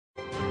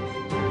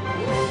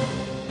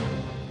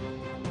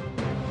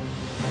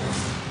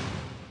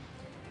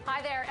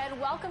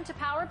welcome to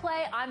Power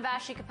Play. I'm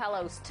Vassy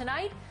Kapelos.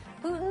 Tonight,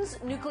 Putin's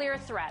nuclear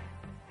threat.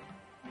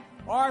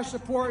 Our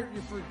support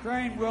for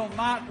Ukraine will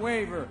not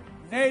waver.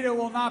 NATO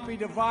will not be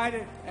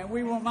divided, and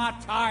we will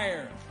not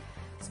tire.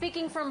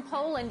 Speaking from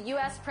Poland,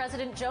 U.S.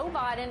 President Joe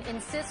Biden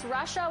insists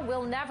Russia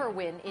will never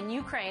win in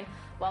Ukraine,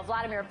 while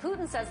Vladimir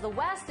Putin says the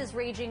West is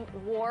waging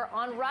war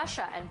on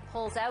Russia and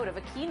pulls out of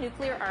a key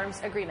nuclear arms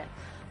agreement.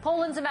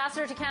 Poland's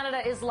ambassador to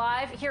Canada is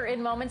live here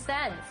in moments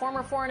then.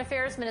 Former Foreign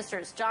Affairs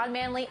Ministers John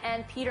Manley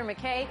and Peter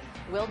MacKay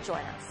will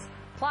join us.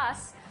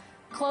 Plus,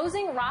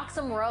 closing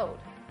Roxham Road.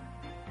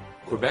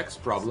 Quebec's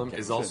problem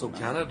is also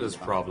Canada's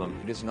problem.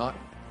 It is not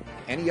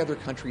any other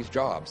country's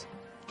jobs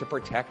to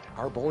protect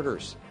our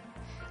borders.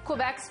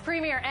 Quebec's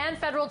Premier and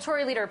federal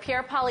Tory leader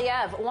Pierre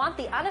Poilievre want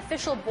the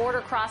unofficial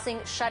border crossing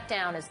shut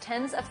down as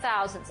tens of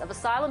thousands of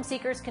asylum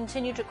seekers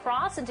continue to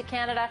cross into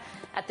Canada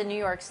at the New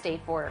York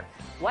state border.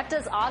 What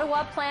does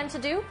Ottawa plan to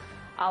do?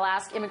 I'll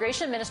ask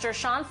Immigration Minister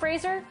Sean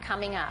Fraser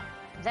coming up.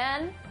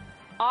 Then,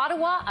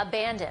 Ottawa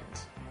abandoned.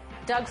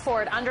 Doug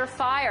Ford under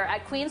fire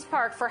at Queen's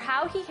Park for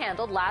how he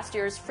handled last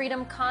year's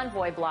Freedom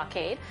Convoy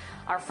blockade.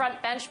 Our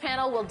front bench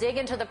panel will dig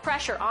into the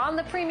pressure on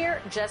the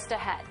Premier just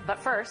ahead. But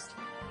first...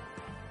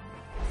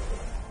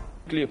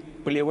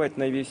 Плевать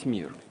на весь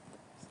мир.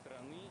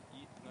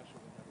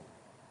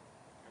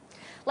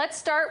 Let's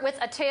start with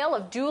a tale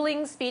of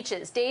dueling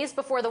speeches. Days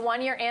before the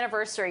one-year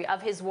anniversary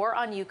of his war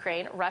on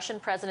Ukraine, Russian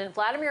President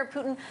Vladimir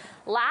Putin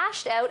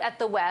lashed out at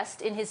the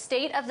West in his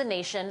State of the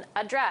Nation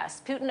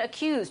address. Putin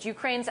accused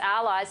Ukraine's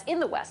allies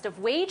in the West of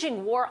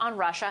waging war on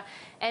Russia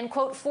and,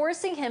 quote,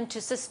 forcing him to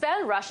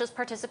suspend Russia's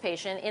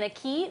participation in a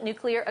key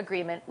nuclear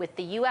agreement with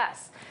the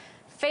U.S.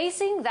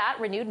 Facing that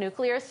renewed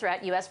nuclear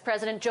threat, U.S.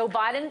 President Joe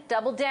Biden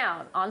doubled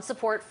down on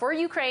support for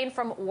Ukraine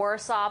from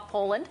Warsaw,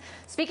 Poland.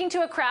 Speaking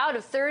to a crowd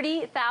of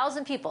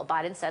 30,000 people,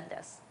 Biden said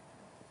this.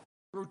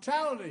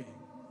 Brutality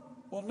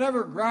will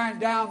never grind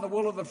down the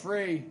will of the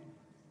free,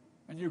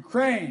 and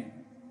Ukraine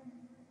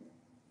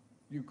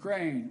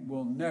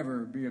will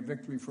never be a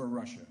victory for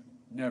Russia.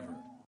 Never.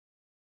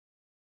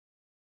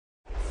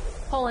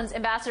 Poland's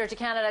ambassador to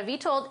Canada,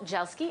 Witold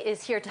Jelski,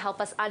 is here to help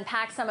us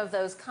unpack some of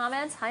those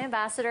comments. Hi,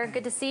 Ambassador.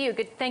 Good to see you.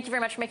 Thank you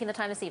very much for making the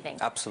time this evening.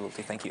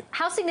 Absolutely. Thank you.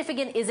 How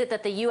significant is it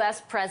that the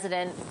U.S.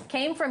 president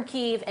came from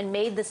Kyiv and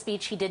made the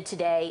speech he did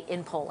today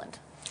in Poland?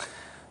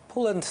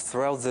 Poland,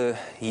 throughout the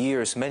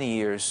years, many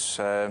years,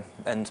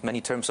 and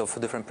many terms of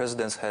different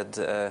presidents,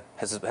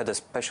 has had a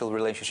special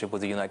relationship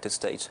with the United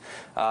States.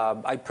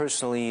 I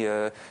personally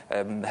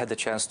had the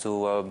chance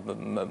to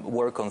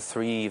work on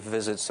 3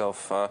 visits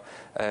of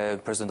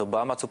President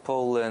Obama to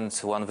Poland,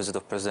 1 visit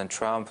of President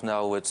Trump.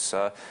 Now it's,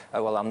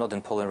 well, I'm not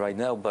in Poland right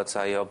now, but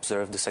I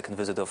observed the 2nd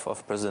visit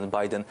of President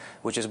Biden,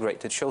 which is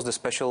great. It shows the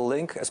special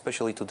link,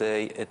 especially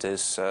today.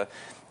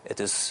 It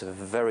is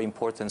very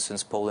important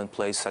since Poland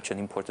plays such an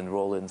important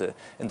role in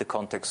the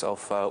context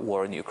of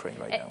war in Ukraine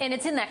right now. And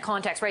it's in that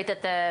context, right,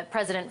 that the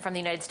president from the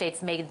United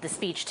States made the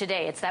speech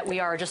today. It's that we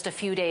are just a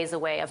few days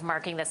away of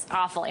marking this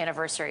awful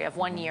anniversary of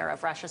 1 year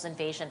of Russia's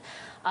invasion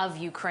of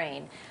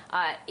Ukraine.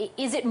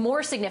 Is it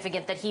more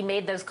significant that he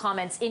made those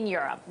comments in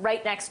Europe,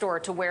 right next door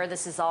to where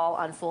this is all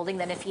unfolding,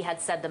 than if he had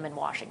said them in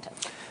Washington?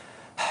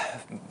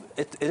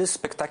 It is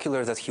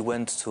spectacular that he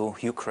went to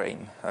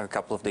Ukraine a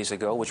couple of days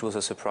ago, which was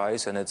a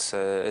surprise, and it's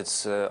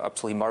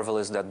absolutely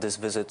marvelous that this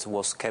visit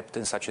was kept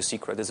in such a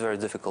secret. It's very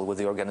difficult with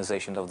the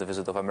organization of the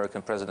visit of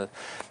American president.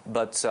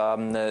 But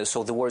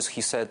so the words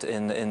he said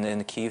in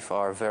Kyiv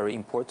are very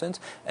important.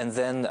 And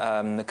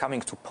then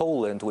coming to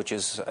Poland, which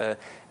is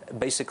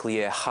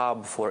basically a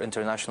hub for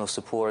international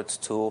support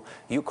to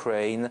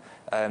Ukraine.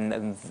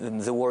 And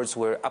the words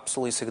were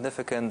absolutely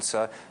significant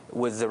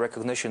with the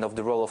recognition of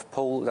the role of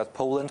that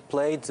Poland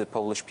played, the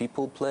Polish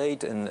people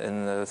played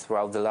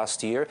throughout the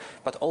last year,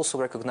 but also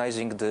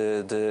recognizing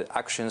the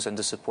actions and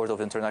the support of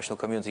the international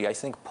community. I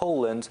think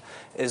Poland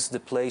is the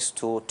place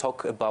to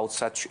talk about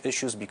such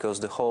issues because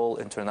the whole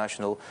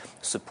international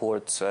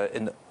support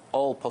in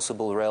all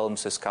possible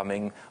realms is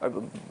coming,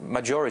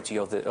 majority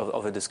of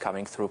it is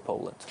coming through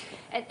Poland.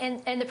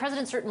 And the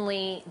president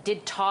certainly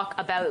did talk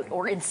about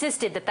or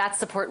insisted that that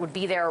support would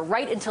be there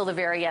right until the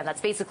very end.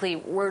 That's basically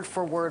word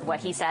for word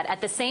what he said.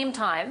 At the same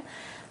time,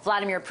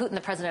 Vladimir Putin,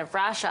 the president of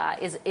Russia,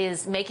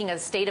 is making a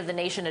State of the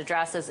Nation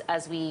address,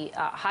 as we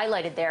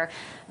highlighted there,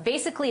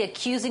 basically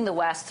accusing the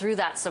West through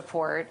that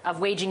support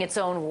of waging its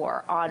own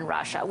war on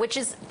Russia, which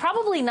is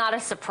probably not a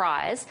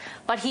surprise,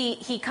 but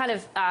he kind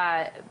of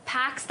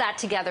packs that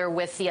together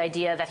with the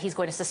idea that he's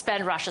going to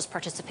suspend Russia's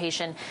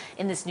participation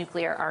in this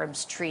nuclear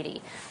arms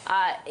treaty.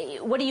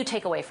 What do you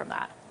take away from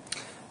that?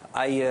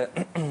 I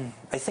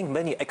think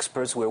many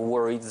experts were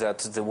worried that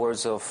the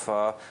words of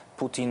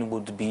Putin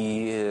would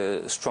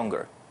be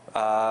stronger.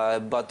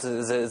 But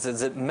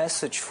the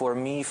message for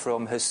me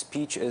from his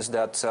speech is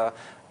that,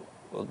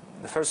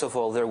 first of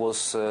all, there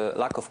was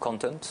lack of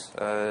content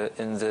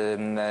in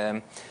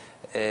the...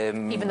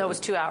 even though it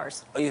was 2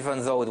 hours.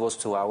 Even though it was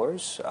 2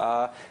 hours.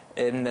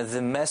 And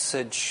the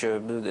message,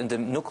 the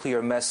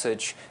nuclear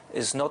message,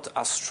 is not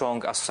as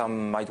strong as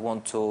some might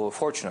want to,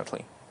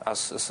 fortunately. as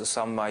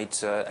some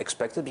might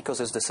expect it, because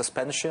it's the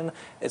suspension.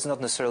 It's not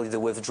necessarily the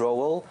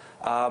withdrawal,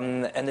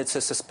 and it's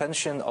a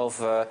suspension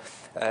of a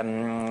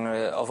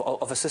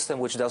system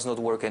which does not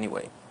work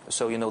anyway.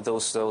 So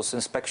those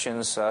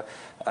inspections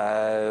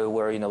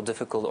were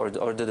difficult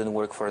or didn't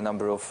work for a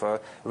number of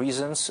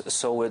reasons.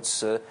 So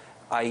it's.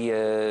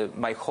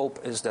 My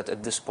hope is that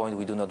at this point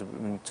we do not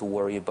need to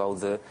worry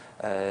about the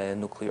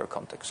nuclear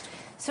context.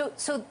 So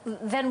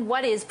then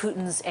what is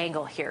Putin's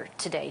angle here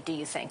today, do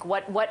you think?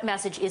 What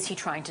message is he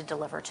trying to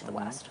deliver to the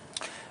West?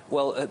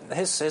 Well,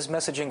 his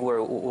messaging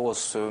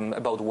was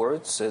about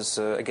words, is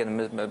again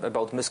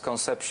about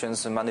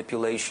misconceptions and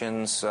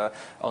manipulations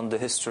on the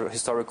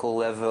historical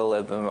level,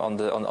 on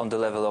the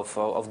level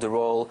of the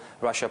role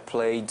Russia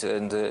played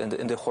in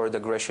the horrid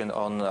aggression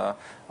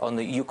on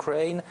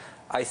Ukraine.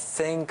 I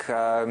think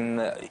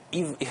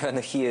even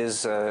he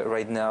is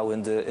right now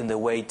in the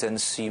wait and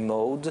see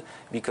mode,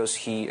 because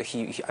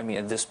I mean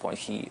at this point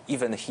he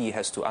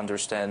has to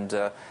understand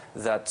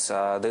that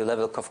the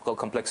level of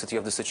complexity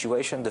of the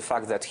situation, the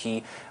fact that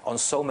he on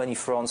so many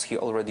fronts he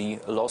already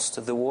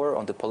lost the war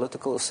on the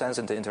political sense,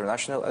 in the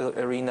international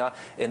arena,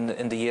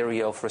 in the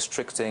area of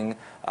restricting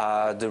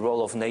the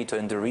role of NATO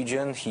in the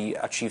region, he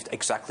achieved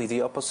exactly the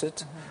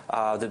opposite.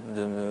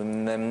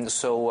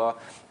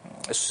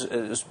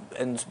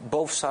 And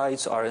both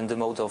sides are in the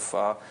mode of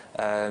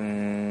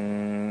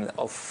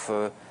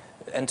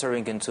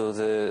entering into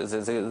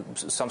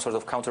some sort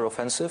of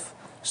counteroffensive.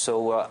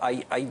 So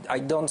I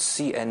don't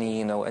see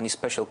any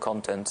special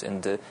content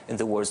in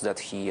the words that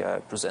he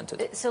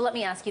presented. So let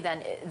me ask you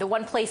then, the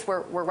one place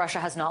where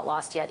Russia has not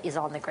lost yet is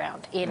on the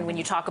ground. When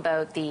you talk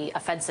about the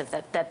offensive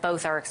that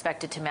both are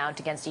expected to mount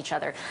against each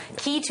other,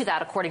 key to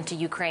that, according to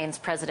Ukraine's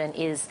president,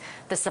 is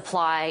the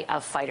supply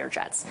of fighter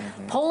jets.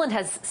 Poland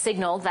has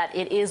signaled that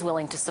it is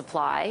willing to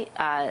supply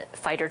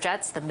fighter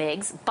jets, the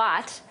MiGs,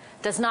 but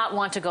does not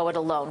want to go it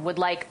alone, would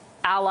like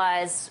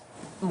allies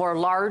more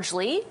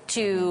largely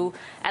to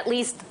at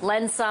least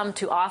lend some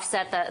to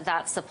offset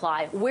that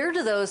supply. Where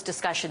do those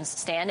discussions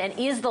stand, and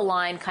is the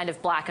line kind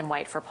of black and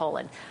white for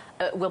Poland?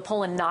 Will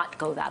Poland not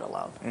go that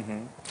alone?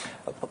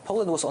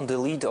 Poland was on the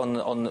lead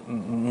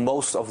on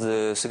most of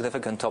the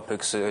significant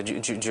topics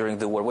during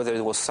the war, whether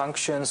it was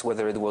sanctions,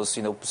 whether it was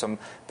some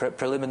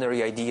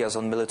preliminary ideas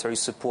on military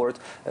support,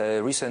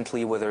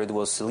 recently whether it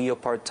was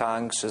Leopard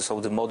tanks,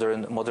 so the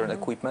modern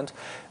equipment.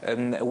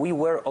 We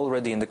were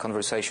already in the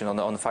conversation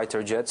on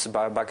fighter jets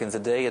back in the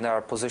day, and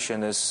our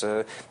position is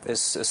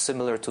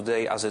similar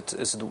today as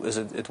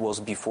it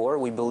was before.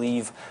 We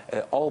believe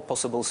all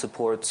possible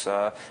support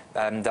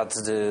that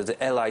the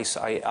allies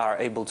are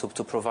able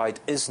to provide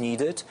is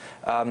needed,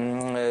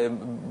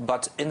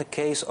 but in the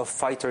case of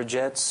fighter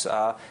jets,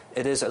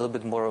 it is a little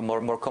bit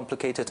more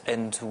complicated,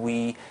 and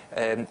I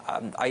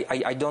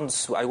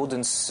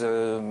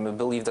wouldn't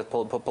believe that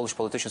Polish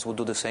politicians would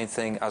do the same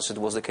thing as it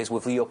was the case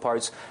with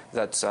Leopards.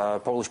 That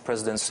Polish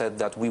president said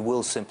that we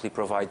will simply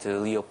provide the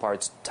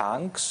Leopard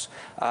tanks.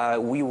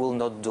 We will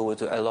not do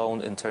it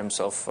alone in terms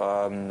of.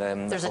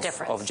 There's a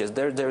difference. Of jets.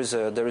 There is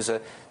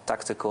a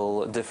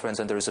tactical difference,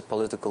 and there is a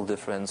political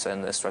difference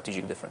and a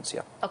strategic difference.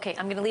 Yeah. Okay,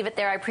 I'm going to leave it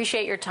there. I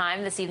appreciate your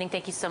time this evening.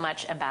 Thank you so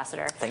much,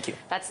 Ambassador. Thank you.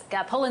 That's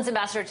Poland's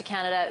ambassador to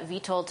Canada,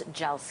 Witold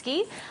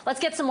Jalski. Let's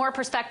get some more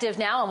perspective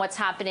now on what's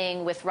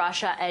happening with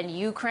Russia and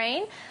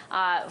Ukraine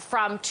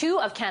from two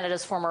of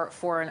Canada's former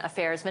foreign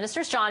affairs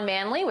ministers. John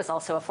Manley was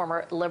also a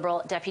former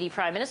Liberal deputy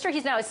prime minister.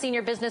 He's now a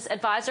senior business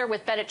advisor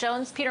with Bennett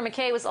Jones. Peter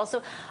MacKay was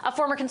also a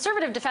former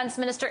Conservative defense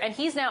minister, and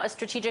he's now a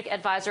strategic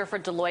advisor for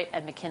Deloitte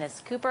and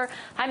McInnes Cooper.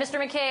 Hi, Mr.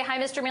 MacKay. Hi,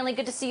 Mr. Manley.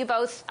 Good to see you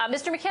both.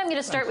 Mr. MacKay, I'm going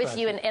to start with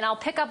you, and I'll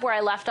pick up where I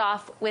left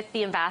off with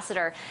the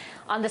ambassador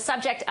on the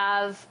subject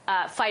of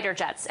fighter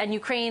jets and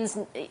Ukraine's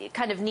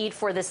kind of need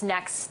for this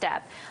next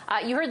step.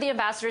 You heard the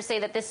ambassador say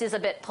that this is a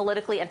bit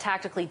politically and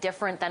tactically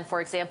different than,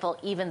 for example,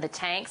 even the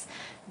tanks.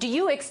 Do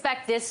you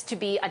expect this to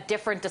be a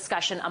different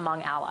discussion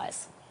among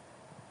allies?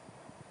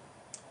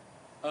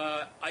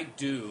 I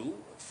do,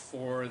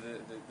 for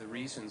the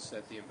reasons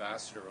that the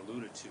ambassador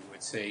alluded to.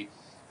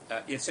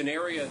 It's an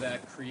area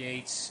that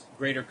creates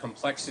greater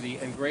complexity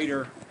and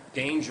greater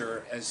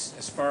danger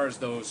as far as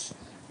those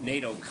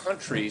NATO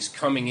countries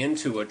coming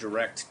into a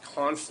direct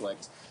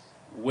conflict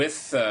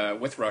with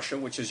Russia,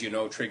 which, as you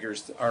know,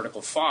 triggers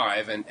Article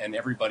 5, and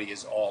everybody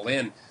is all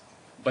in.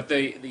 But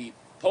the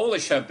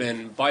Polish have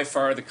been by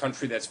far the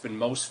country that's been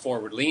most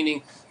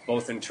forward-leaning,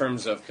 both in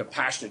terms of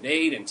compassionate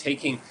aid and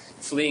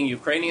fleeing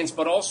Ukrainians,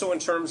 but also in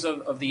terms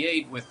of the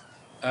aid with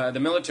the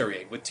military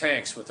aid, with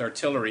tanks, with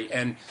artillery,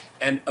 and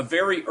a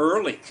very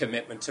early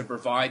commitment to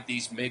provide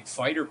these MiG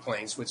fighter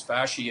planes, which,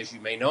 Vashi, as you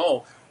may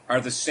know, are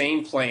the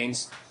same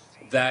planes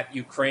that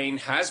Ukraine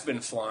has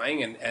been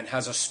flying and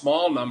has a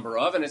small number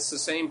of, and it's the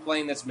same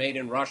plane that's made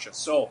in Russia.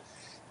 So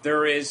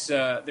there is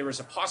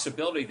a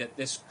possibility that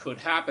this could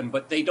happen,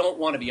 but they don't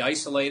want to be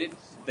isolated.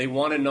 They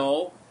want to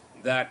know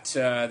that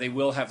they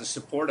will have the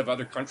support of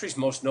other countries,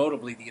 most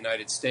notably the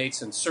United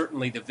States, and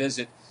certainly the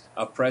visit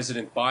of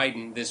President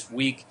Biden this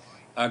week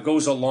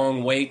goes a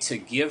long way to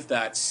give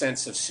that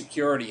sense of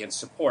security and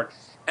support.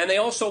 And they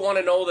also want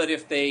to know that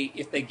if they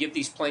give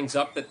these planes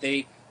up, that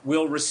they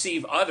will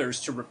receive others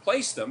to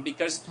replace them,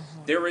 because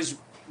there is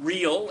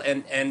real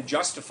and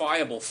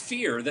justifiable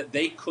fear that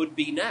they could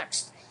be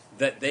next,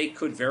 that they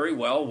could very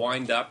well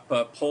wind up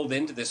pulled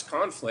into this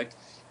conflict,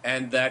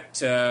 and that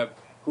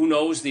who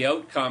knows the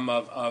outcome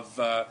of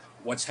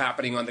what's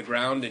happening on the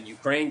ground in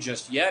Ukraine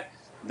just yet,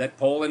 that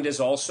Poland is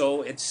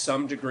also at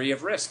some degree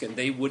of risk, and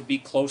they would be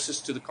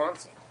closest to the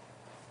conflict.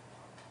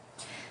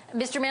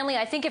 Mr. Manley,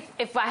 I think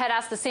if I had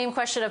asked the same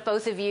question of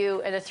both of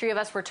you, and the three of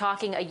us were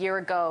talking a year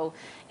ago,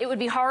 it would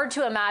be hard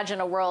to imagine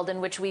a world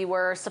in which we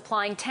were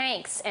supplying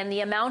tanks and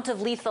the amount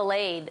of lethal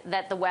aid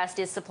that the West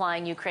is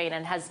supplying Ukraine,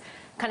 and has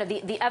kind of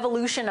the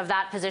evolution of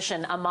that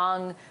position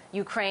among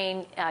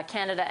Ukraine,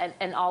 Canada,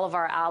 and all of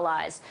our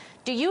allies.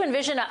 Do you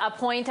envision a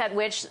point at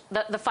which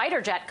the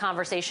fighter jet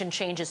conversation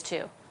changes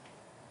too?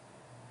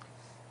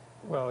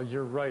 Well,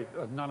 you're right.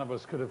 None of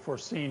us could have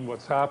foreseen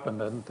what's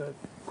happened. And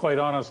quite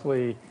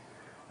honestly,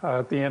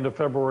 at the end of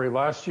February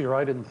last year,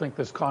 I didn't think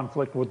this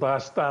conflict would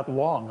last that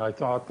long. I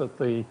thought that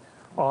the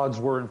odds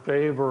were in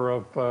favor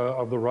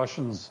of the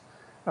Russians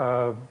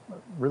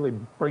really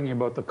bringing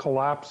about the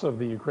collapse of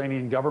the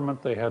Ukrainian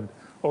government. They had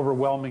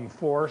overwhelming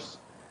force.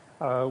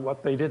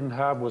 What they didn't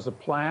have was a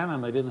plan,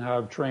 and they didn't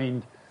have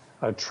trained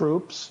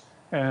troops,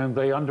 and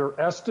they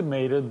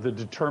underestimated the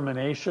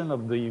determination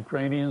of the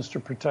Ukrainians to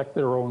protect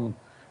their own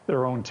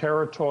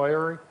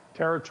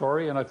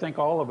territory. And I think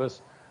all of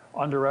us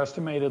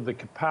underestimated the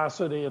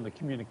capacity and the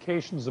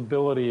communications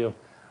ability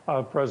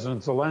of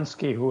President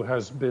Zelensky, who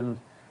has been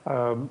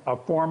a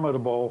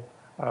formidable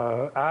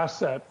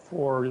asset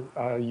for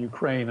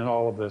Ukraine in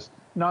all of this.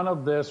 None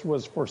of this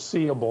was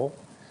foreseeable.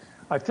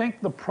 I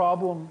think the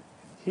problem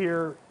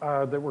here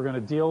that we're going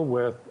to deal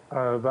with,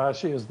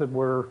 Vassy, is that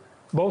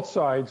both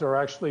sides are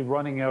actually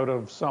running out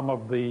of some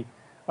of the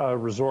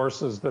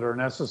resources that are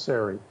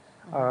necessary.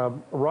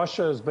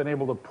 Russia has been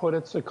able to put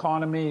its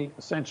economy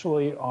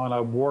essentially on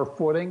a war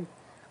footing.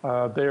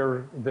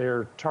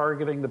 They're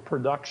targeting the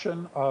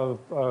production of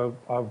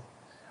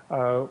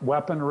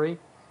weaponry.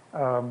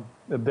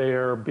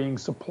 They're being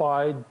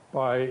supplied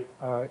by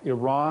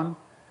Iran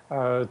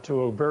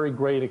to a very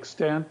great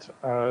extent.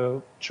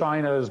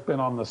 China has been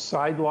on the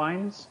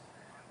sidelines,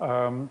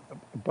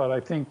 but I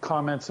think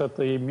comments at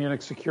the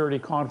Munich Security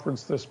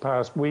Conference this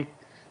past week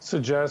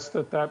suggest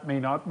that may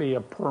not be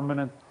a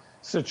permanent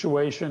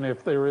situation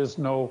if there's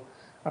no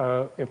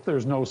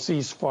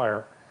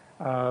ceasefire.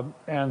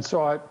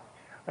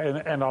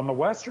 And on the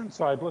Western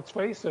side, let's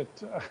face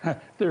it,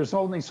 there's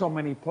only so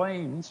many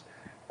planes.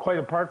 Quite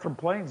apart from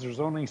planes, there's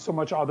only so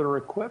much other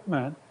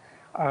equipment,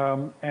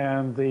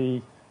 and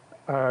the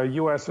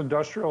U.S.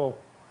 industrial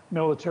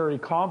military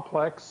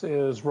complex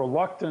is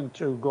reluctant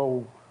to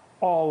go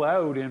all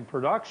out in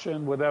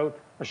production without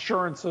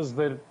assurances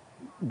that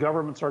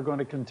governments are going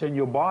to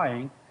continue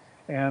buying.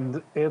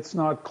 And it's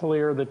not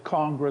clear that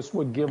Congress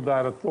would give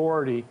that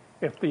authority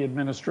if the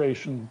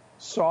administration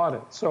sought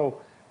it.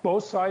 So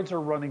both sides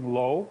are running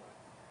low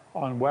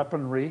on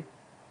weaponry.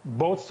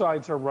 Both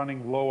sides are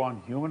running low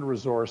on human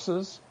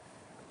resources.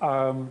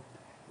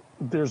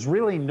 There's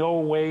really no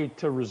way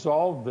to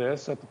resolve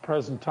this at the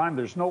present time.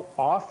 There's no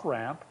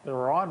off-ramp. There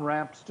are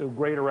on-ramps to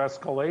greater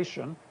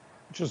escalation,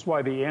 which is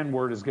why the N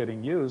word is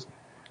getting used.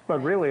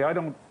 But really, I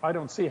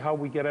don't see how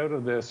we get out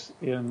of this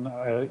in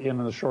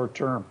the short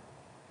term.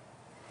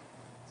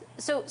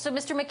 So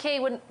Mr.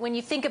 McKay, when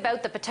you think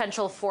about the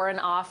potential for an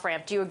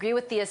off-ramp, do you agree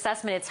with the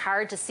assessment it's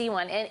hard to see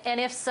one? And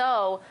if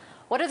so,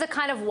 what are the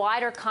kind of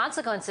wider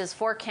consequences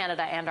for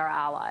Canada and our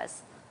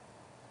allies?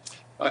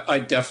 I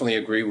definitely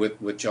agree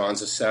with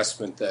John's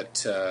assessment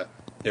that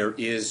there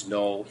is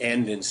no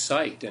end in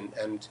sight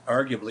and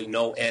arguably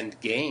no end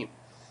game.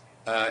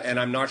 And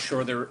I'm not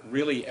sure there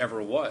really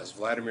ever was.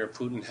 Vladimir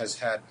Putin has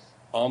had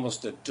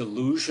almost a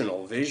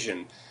delusional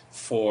vision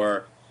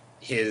for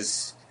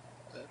his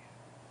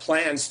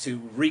plans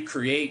to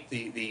recreate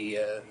the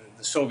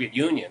Soviet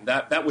Union.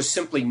 That was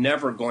simply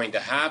never going to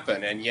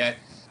happen. And yet,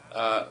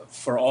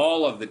 for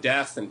all of the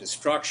death and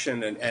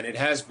destruction, and it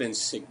has been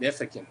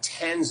significant,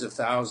 tens of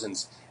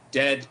thousands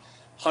dead,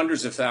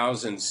 hundreds of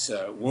thousands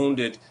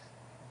wounded,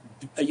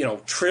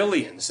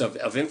 trillions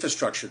of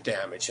infrastructure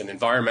damage and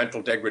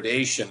environmental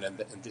degradation, and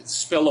the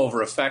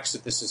spillover effects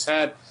that this has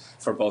had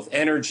for both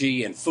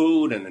energy and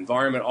food and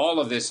environment, all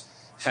of this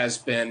has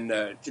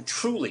been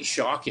truly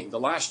shocking. The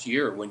last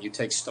year, when you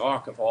take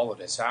stock of all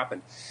that has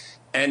happened.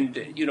 And,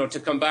 to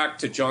come back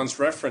to John's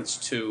reference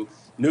to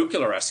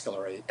nuclear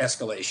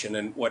escalation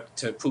and what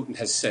Putin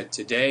has said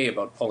today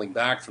about pulling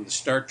back from the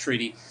START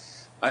treaty,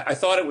 I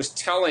thought it was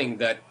telling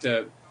that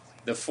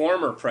the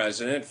former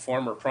president,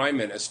 former prime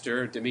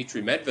minister,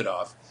 Dmitry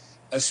Medvedev,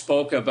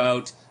 spoke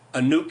about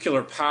a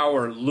nuclear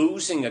power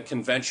losing a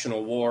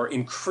conventional war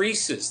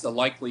increases the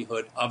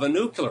likelihood of a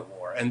nuclear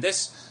war. And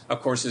this, of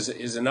course,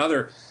 is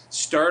another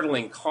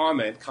startling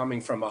comment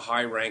coming from a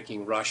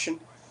high-ranking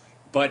Russian.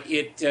 But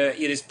it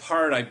is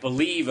part, I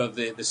believe, of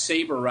the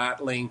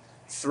saber-rattling,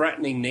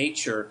 threatening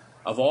nature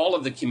of all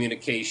of the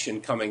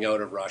communication coming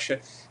out of Russia.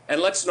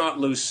 And let's not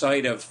lose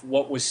sight of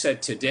what was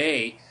said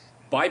today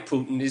by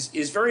Putin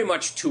is very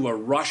much to a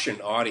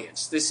Russian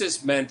audience. This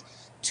is meant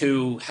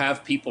to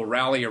have people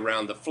rally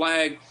around the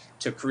flag,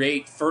 to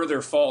create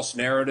further false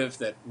narrative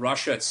that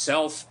Russia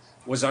itself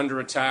was under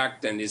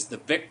attack and is the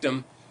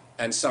victim,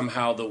 and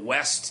somehow the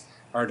West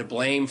are to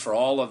blame for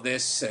all of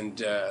this, and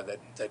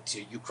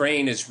that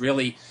Ukraine is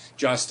really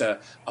just a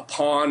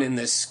pawn in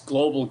this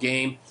global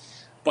game.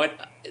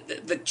 But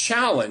the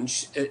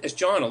challenge, as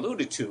John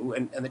alluded to,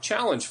 and the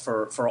challenge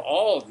for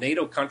all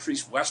NATO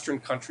countries, Western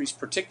countries,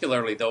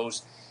 particularly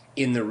those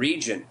in the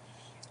region,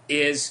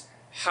 is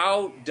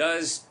how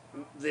does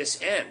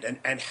this end?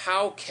 And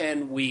how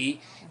can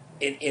we,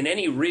 in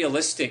any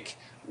realistic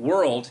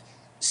world,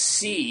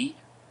 see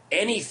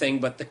anything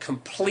but the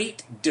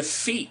complete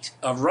defeat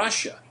of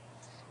Russia?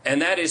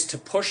 And that is to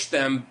push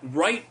them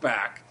right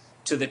back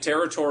to the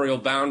territorial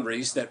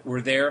boundaries that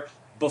were there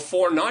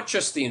before not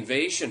just the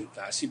invasion,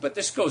 Vasi, but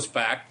this goes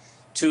back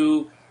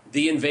to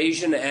the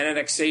invasion and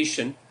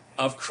annexation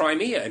of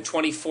Crimea in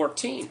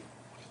 2014.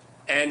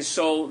 And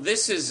so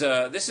this is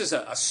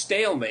a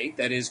stalemate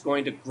that is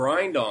going to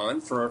grind on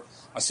for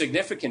a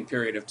significant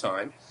period of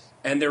time.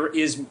 And there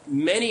is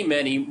many,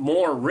 many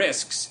more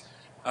risks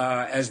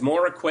as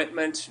more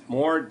equipment,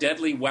 more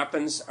deadly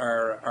weapons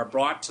are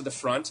brought to the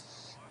front,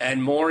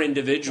 and more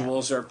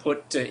individuals are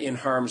put in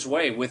harm's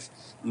way with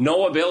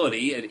no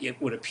ability,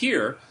 it would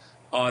appear,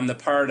 on the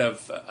part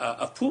of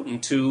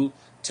Putin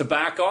to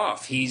back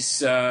off.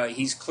 He's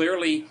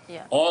clearly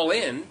all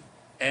in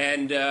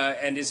and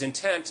is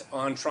intent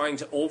on trying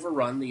to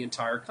overrun the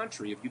entire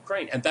country of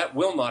Ukraine, and that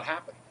will not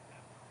happen.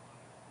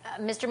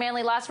 Mr.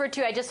 Manley, last word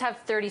too. I just have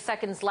 30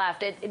 seconds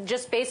left.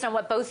 Just based on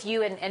what both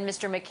you and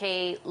Mr.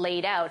 McKay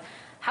laid out,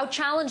 how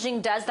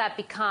challenging does that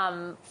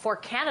become for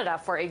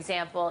Canada, for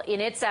example, in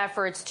its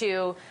efforts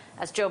to,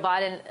 as Joe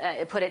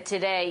Biden put it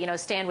today,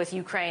 stand with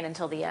Ukraine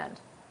until the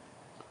end?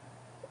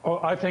 Oh,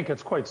 I think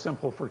it's quite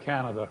simple for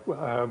Canada.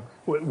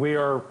 We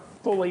are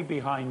fully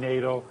behind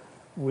NATO.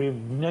 We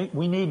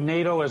need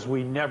NATO as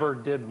we never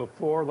did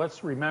before.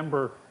 Let's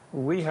remember,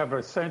 we have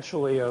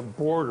essentially a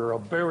border, a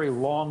very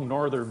long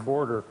northern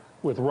border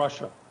with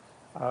Russia.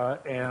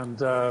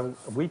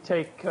 We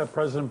take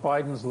President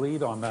Biden's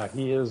lead on that.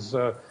 He is,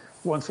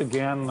 once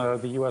again,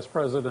 the U.S.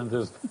 president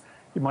is,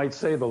 you might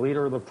say, the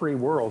leader of the free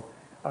world.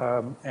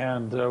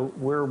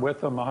 We're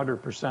with him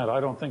 100%. I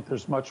don't think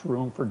there's much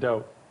room for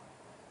doubt.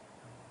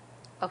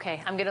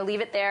 Okay, I'm going to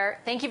leave it there.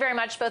 Thank you very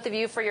much, both of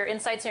you, for your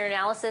insights and your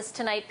analysis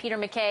tonight, Peter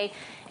McKay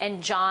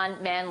and John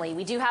Manley.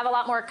 We do have a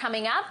lot more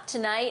coming up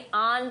tonight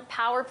on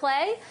Power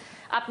Play.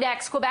 Up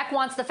next, Quebec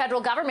wants the federal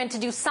government to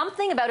do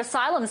something about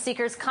asylum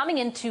seekers coming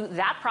into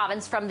that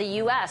province from the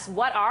U.S.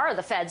 What are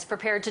the feds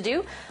prepared to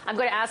do? I'm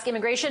going to ask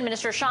Immigration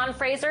Minister Sean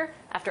Fraser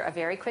after a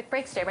very quick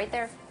break. Stay right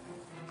there.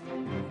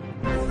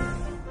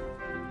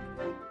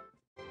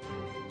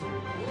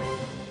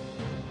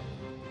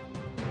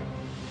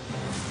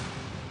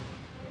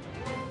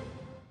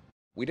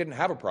 We didn't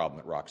have a problem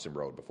at Roxham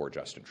Road before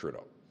Justin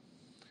Trudeau.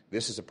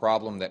 This is a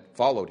problem that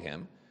followed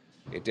him.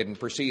 It didn't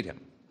precede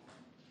him.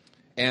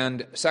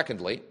 And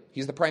secondly,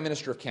 he's the Prime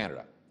Minister of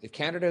Canada. If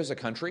Canada is a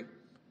country,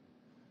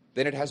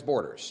 then it has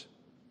borders.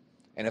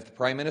 And if the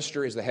Prime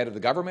Minister is the head of the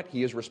government,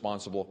 he is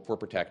responsible for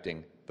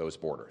protecting those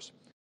borders.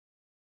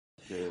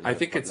 I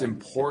think it's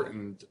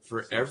important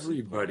for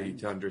everybody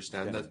to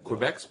understand that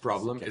Quebec's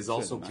problem is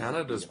also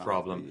Canada's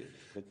problem.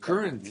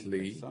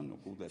 Currently,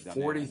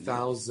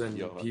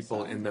 40,000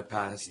 people in the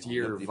past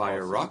year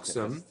via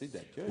Roxham.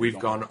 We've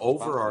gone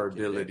over our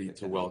ability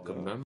to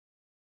welcome them.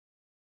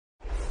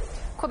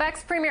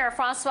 Quebec's Premier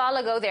François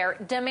Legault there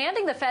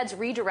demanding the feds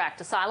redirect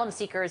asylum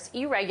seekers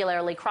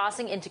irregularly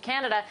crossing into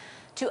Canada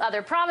to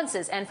other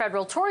provinces. And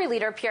federal Tory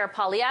leader Pierre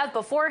Poilievre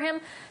before him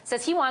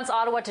says he wants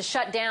Ottawa to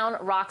shut down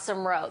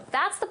Roxham Road.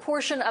 That's the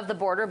portion of the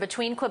border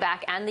between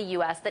Quebec and the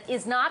U.S. that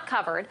is not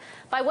covered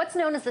by what's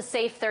known as the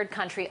Safe Third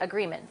Country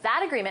Agreement.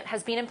 That agreement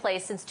has been in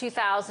place since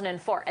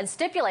 2004 and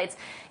stipulates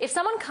if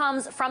someone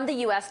comes from the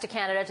U.S. to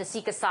Canada to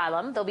seek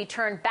asylum, they'll be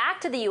turned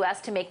back to the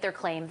U.S. to make their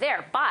claim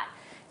there. But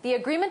the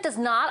agreement does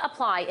not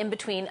apply in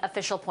between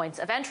official points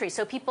of entry,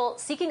 so people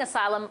seeking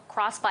asylum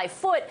cross by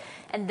foot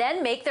and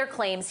then make their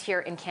claims here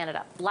in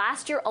Canada.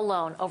 Last year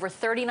alone, over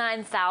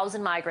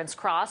 39,000 migrants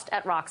crossed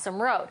at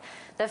Roxham Road.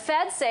 The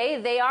feds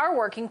say they are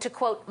working to,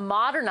 quote,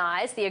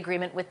 modernize the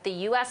agreement with the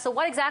U.S. So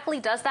what exactly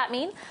does that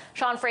mean?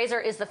 Sean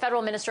Fraser is the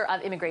Federal Minister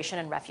of Immigration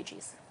and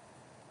Refugees.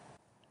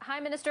 Hi,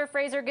 Minister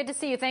Fraser. Good to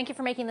see you. Thank you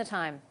for making the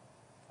time.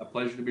 A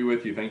pleasure to be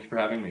with you. Thank you for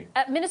having me.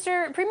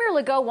 Minister, Premier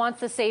Legault wants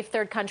the Safe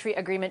Third Country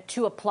Agreement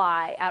to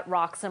apply at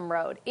Roxham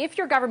Road. If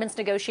your government's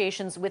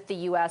negotiations with the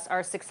U.S.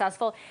 are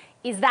successful,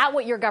 is that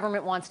what your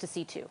government wants to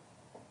see too?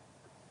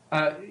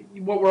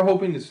 What we're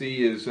hoping to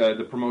see is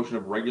the promotion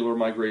of regular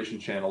migration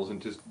channels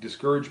and to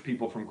discourage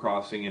people from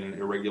crossing in an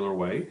irregular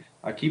way.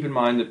 Keep in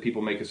mind that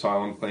people make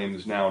asylum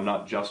claims now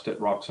not just at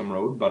Roxham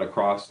Road, but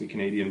across the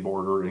Canadian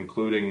border,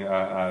 including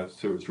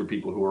through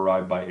people who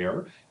arrive by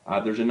air.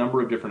 There's a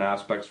number of different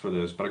aspects for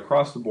this, but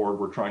across the board,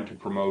 we're trying to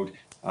promote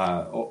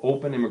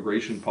open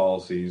immigration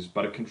policies,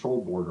 but a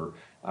controlled border.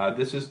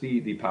 This is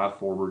the path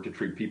forward to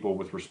treat people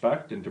with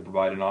respect and to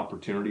provide an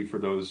opportunity for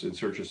those in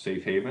search of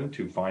safe haven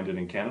to find it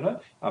in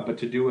Canada, but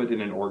to do it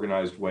in an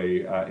organized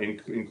way,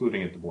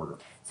 including at the border.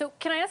 So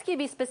can I ask you to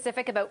be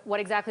specific about what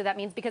exactly that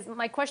means? Because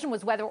my question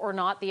was whether or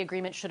not the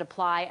agreement should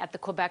apply at the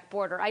Quebec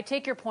border. I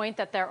take your point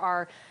that there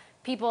are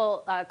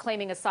people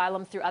claiming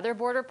asylum through other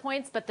border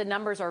points, but the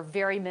numbers are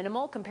very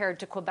minimal compared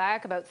to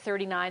Quebec, about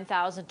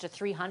 39,000 to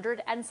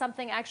 300 and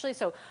something actually,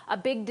 so a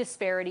big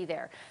disparity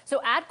there.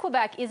 So at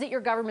Quebec, is it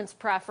your government's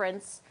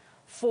preference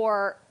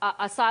for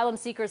asylum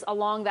seekers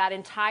along that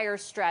entire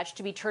stretch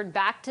to be turned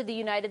back to the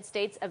United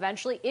States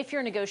eventually if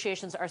your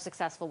negotiations are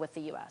successful with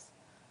the U.S.?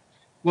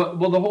 Well,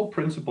 the whole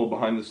principle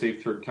behind the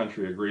Safe Third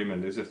Country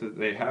Agreement is if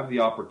they have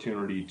the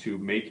opportunity to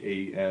make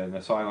an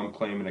asylum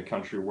claim in a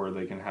country where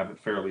they can have it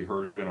fairly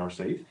heard and are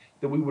safe,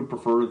 that we would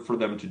prefer for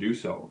them to do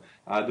so.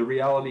 The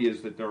reality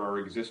is that there are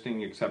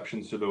existing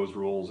exceptions to those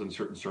rules in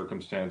certain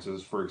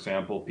circumstances. For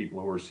example,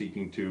 people who are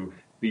seeking to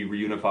be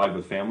reunified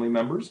with family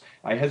members.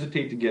 I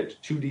hesitate to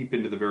get too deep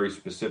into the very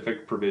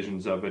specific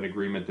provisions of an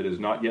agreement that is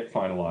not yet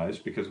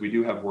finalized because we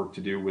do have work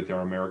to do with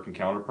our American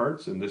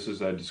counterparts, and this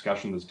is a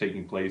discussion that's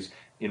taking place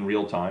in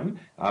real time.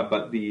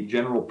 But the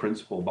general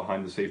principle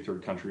behind the Safe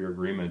Third Country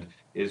Agreement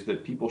is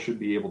that people should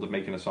be able to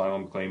make an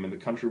asylum claim in the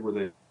country where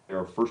they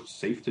are first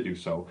safe to do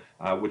so,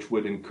 which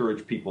would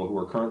encourage people who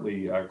are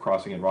currently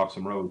crossing at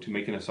Roxham Road to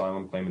make an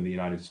asylum claim in the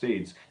United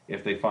States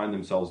if they find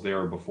themselves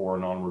there before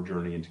an onward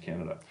journey into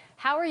Canada.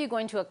 How are you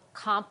going to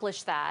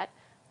accomplish that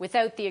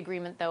without the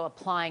agreement, though,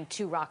 applying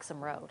to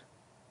Roxham Road?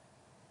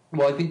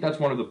 Well, I think that's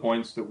one of the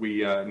points that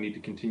we need to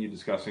continue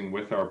discussing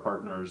with our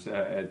partners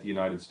at the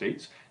United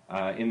States.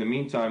 In the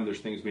meantime, there's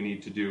things we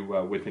need to do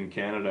within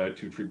Canada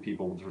to treat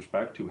people with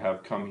respect who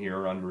have come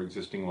here under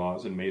existing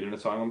laws and made an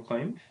asylum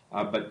claim.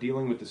 But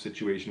dealing with the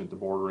situation at the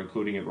border,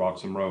 including at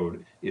Roxham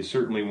Road, is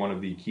certainly one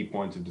of the key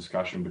points of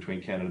discussion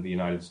between Canada and the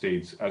United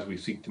States as we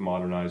seek to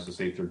modernize the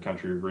Safe Third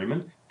Country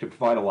Agreement to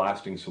provide a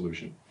lasting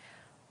solution.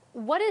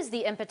 What is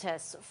the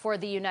impetus for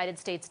the United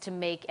States to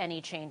make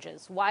any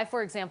changes? Why,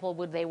 for example,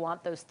 would they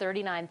want those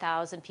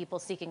 39,000 people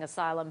seeking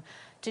asylum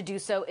to do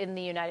so in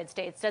the United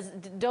States?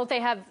 Don't they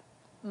have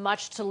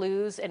much to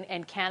lose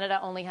and Canada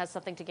only has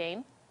something to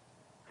gain?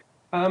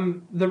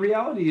 The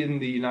reality in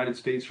the United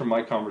States from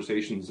my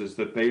conversations is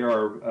that they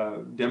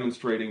are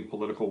demonstrating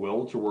political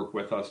will to work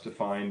with us to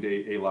find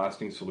a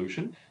lasting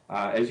solution.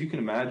 As you can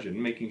imagine,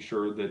 making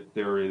sure that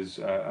there is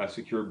a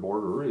secure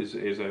border is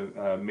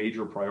a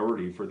major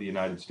priority for the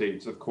United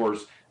States. Of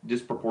course,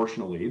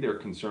 disproportionately, their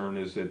concern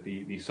is at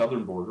the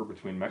southern border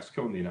between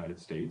Mexico and the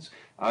United States.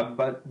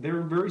 But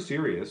they're very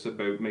serious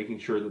about making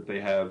sure that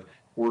they have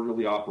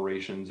orderly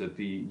operations at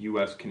the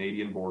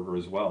U.S.-Canadian border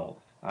as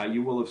well.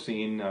 You will have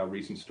seen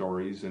recent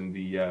stories in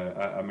the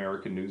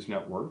American news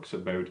networks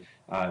about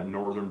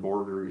northern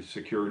border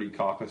security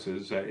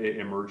caucuses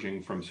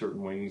emerging from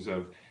certain wings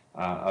of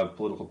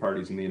political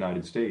parties in the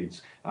United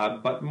States.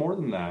 But more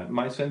than that,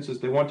 my sense is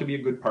they want to be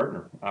a good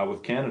partner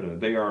with Canada.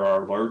 They are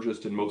our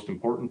largest and most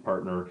important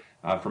partner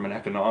from an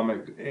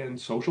economic and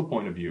social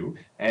point of view,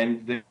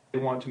 and they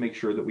want to make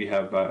sure that we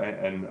have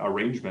an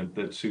arrangement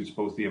that suits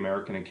both the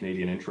American and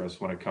Canadian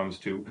interests when it comes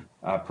to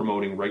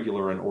promoting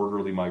regular and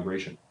orderly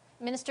migration.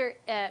 Minister,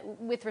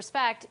 with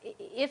respect,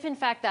 if in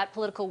fact that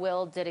political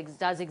will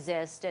does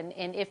exist and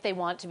if they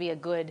want to be a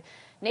good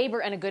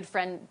neighbor and a good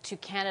friend to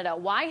Canada,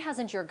 why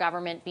hasn't your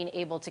government been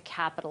able to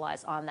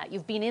capitalize on that?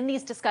 You've been in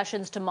these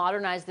discussions to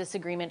modernize this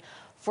agreement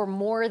for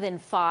more than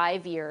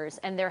 5 years,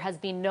 and there has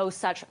been no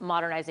such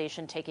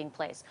modernization taking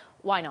place.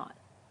 Why not?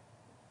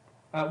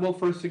 Well,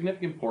 for a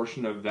significant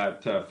portion of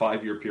that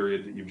 5-year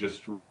period that you've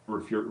just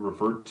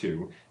referred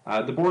to,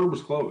 the border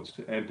was closed,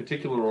 in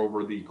particular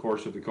over the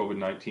course of the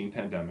COVID-19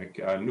 pandemic.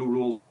 New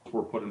rules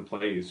were put in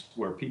place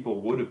where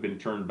people would have been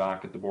turned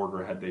back at the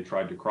border had they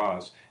tried to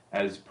cross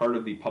as part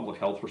of the public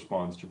health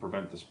response to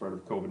prevent the spread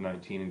of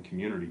COVID-19 in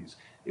communities.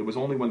 It was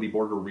only when the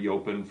border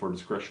reopened for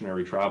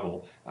discretionary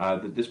travel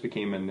that this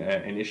became an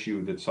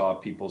issue that saw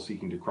people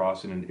seeking to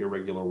cross in an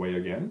irregular way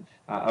again.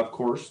 Of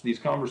course, these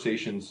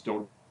conversations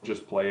don't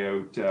just play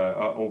out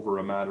over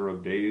a matter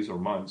of days or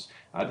months.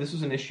 This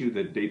is an issue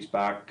that dates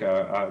back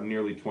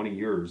nearly 20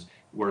 years,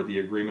 where the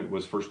agreement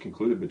was first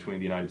concluded between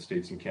the United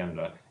States and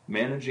Canada.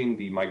 Managing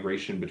the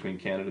migration between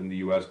Canada and the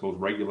U.S., both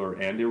regular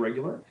and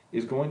irregular,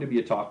 is going to be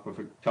a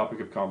topic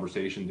of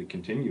conversation that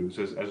continues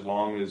as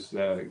long as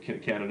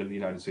Canada and the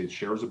United States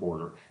shares a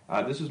border.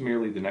 This is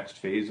merely the next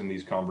phase in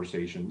these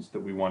conversations that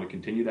we want to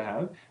continue to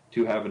have,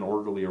 to have an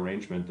orderly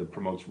arrangement that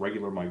promotes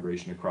regular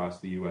migration across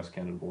the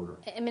U.S.-Canada border.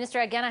 And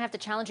Minister, again, I have to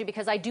challenge you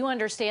because I do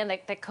understand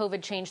that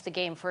COVID changed the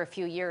game for a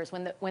few years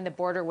when the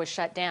border was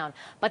shut down.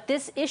 But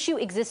this issue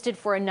existed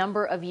for a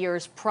number of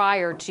years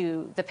prior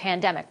to the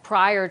pandemic,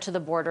 prior to the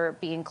border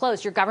being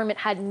closed. Your government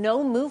had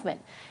no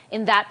movement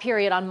in that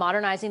period on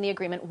modernizing the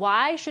agreement.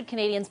 Why should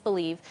Canadians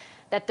believe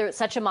that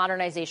such a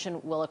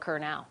modernization will occur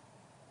now?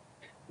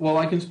 Well,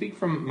 I can speak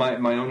from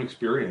my own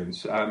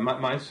experience.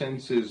 My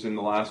sense is in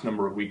the last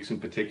number of weeks in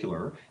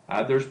particular,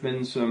 there's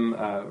been some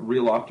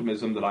real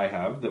optimism that I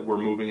have that we're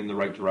moving in the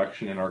right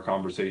direction in our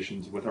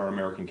conversations with our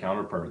American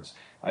counterparts.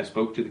 I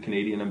spoke to the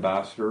Canadian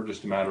ambassador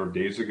just a matter of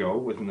days ago.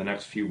 Within the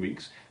next few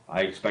weeks,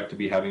 I expect to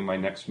be having my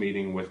next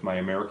meeting with my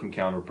American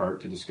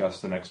counterpart to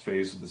discuss the next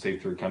phase of the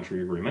Safe Third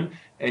Country Agreement.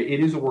 It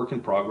is a work in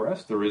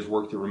progress. There is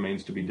work that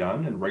remains to be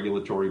done and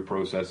regulatory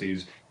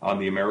processes on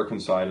the American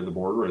side of the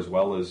border, as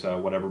well as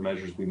whatever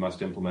measures we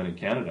must implement in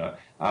Canada.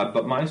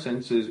 But my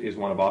sense is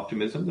one of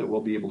optimism that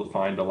we'll be able to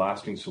find a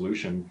lasting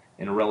solution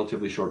in a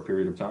relatively short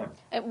period of time.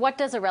 What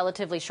does a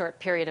relatively short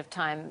period of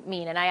time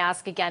mean? And I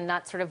ask again,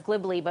 not sort of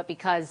glibly, but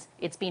because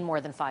it's been more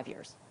than 5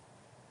 years.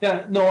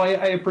 Yeah, no,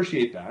 I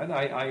appreciate that.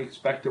 I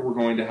expect that we're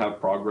going to have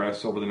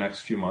progress over the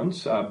next few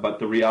months, but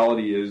the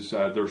reality is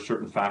there are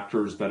certain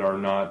factors that are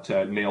not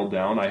nailed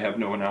down. I have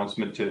no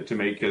announcement to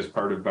make as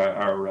part of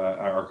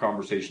our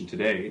conversation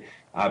today,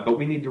 but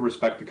we need to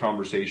respect the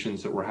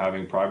conversations that we're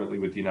having privately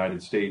with the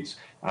United States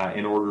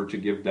in order to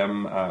give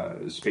them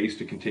space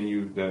to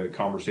continue the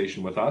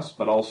conversation with us,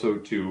 but also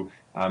to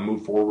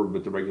move forward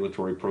with the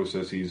regulatory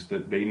processes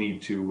that they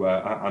need to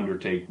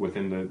undertake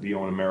within the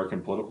own American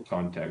political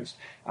context.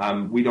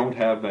 We don't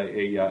have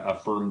a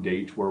firm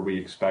date where we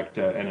expect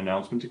an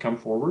announcement to come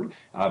forward,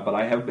 but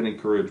I have been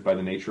encouraged by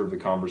the nature of the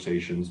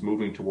conversations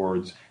moving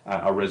towards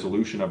a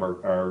resolution of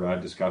our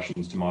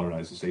discussions to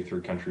modernize the Safe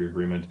Third Country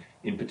Agreement,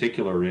 in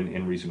particular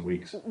in recent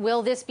weeks.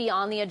 Will this be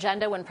on the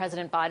agenda when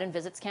President Biden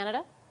visits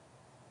Canada?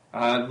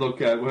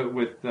 Look,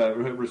 with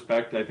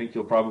respect, I think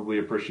you'll probably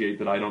appreciate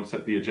that I don't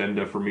set the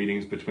agenda for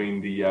meetings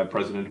between the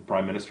President and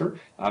Prime Minister,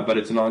 but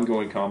it's an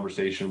ongoing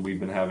conversation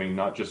we've been having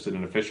not just at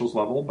an officials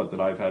level, but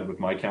that I've had with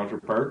my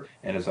counterpart.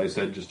 And as I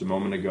said just a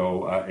moment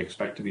ago,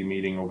 expect to be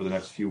meeting over the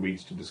next few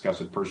weeks to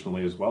discuss it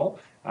personally as well.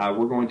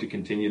 We're going to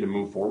continue to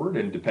move forward,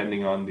 and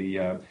depending on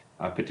the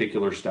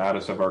particular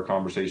status of our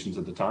conversations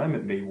at the time,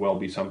 it may well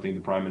be something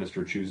the Prime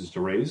Minister chooses to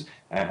raise,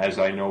 as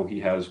I know he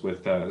has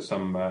with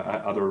some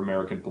other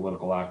American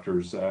political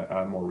actors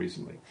more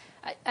recently.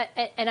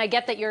 And I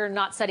get that you're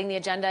not setting the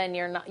agenda and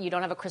you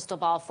don't have a crystal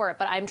ball for it,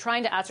 but I'm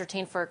trying to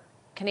ascertain for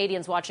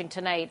Canadians watching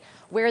tonight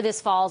where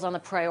this falls on the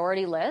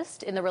priority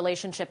list in the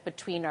relationship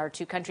between our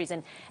two countries.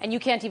 And you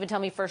can't even tell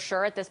me for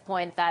sure at this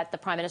point that the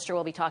Prime Minister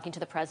will be talking to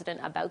the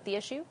President about the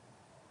issue?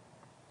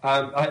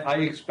 I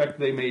expect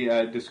they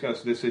may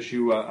discuss this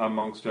issue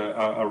amongst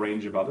a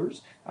range of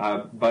others,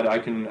 but I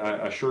can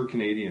assure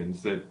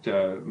Canadians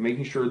that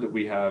making sure that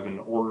we have an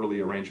orderly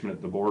arrangement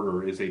at the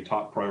border is a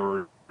top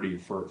priority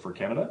for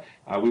Canada.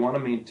 We want to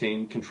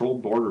maintain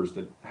controlled borders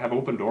that have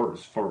open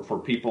doors for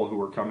people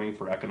who are coming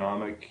for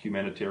economic,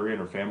 humanitarian,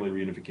 or family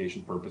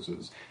reunification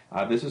purposes.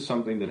 This is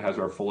something that has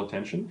our full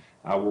attention.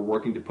 We're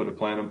working to put a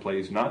plan in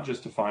place, not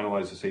just to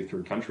finalize the Safe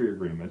Third Country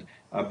Agreement,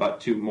 but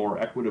to more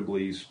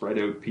equitably spread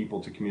out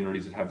people to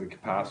communities that have the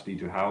capacity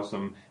to house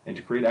them and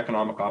to create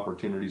economic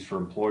opportunities for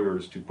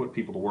employers to put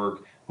people to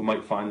work who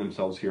might find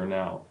themselves here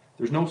now.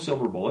 There's no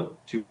silver bullet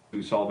to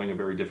solving a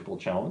very difficult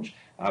challenge,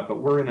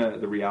 but we're in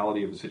the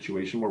reality of a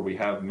situation where we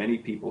have many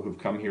people who've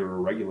come here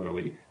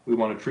irregularly. We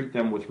want to treat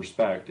them with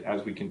respect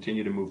as we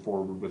continue to move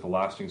forward with a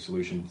lasting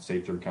solution to the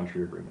Safe Third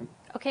Country Agreement.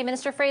 Okay,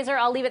 Minister Fraser,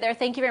 I'll leave it there.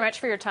 Thank you very much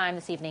for your time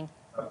this evening.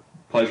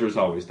 Pleasure as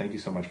always. Thank you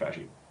so much,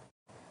 Vashi.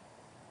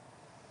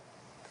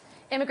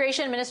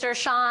 Immigration Minister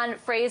Sean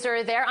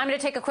Fraser there. I'm going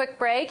to take a quick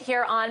break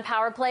here on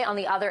Power Play. On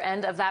the other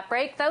end of that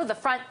break, though, the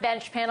front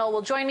bench panel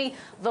will join me.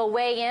 They'll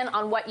weigh in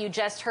on what you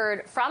just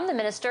heard from the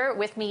minister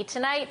with me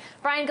tonight.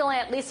 Brian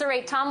Gallant, Lisa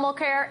Raitt, Tom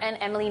Mulcair, and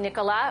Emily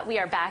Nicolas. We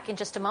are back in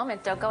just a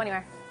moment. Don't go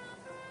anywhere.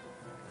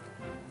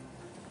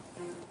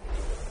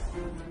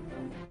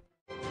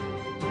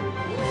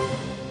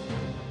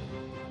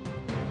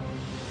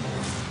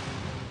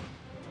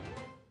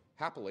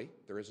 Happily,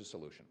 there is a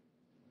solution.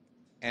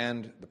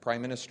 And the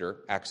Prime Minister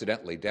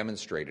accidentally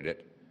demonstrated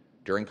it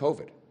during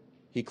COVID.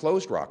 He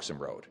closed Roxham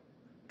Road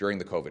during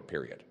the COVID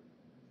period,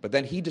 but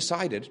then he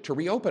decided to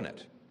reopen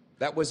it.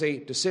 That was a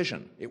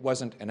decision. It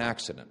wasn't an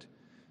accident.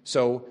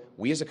 So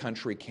we as a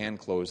country can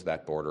close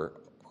that border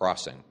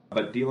crossing.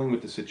 But dealing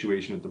with the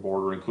situation at the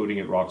border, including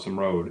at Roxham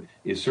Road,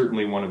 is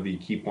certainly one of the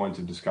key points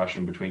of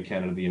discussion between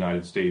Canada and the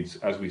United States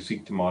as we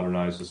seek to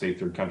modernize the Safe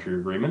Third Country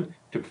Agreement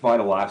to provide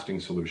a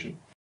lasting solution.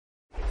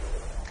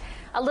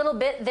 a little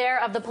bit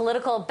there of the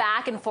political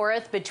back and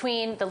forth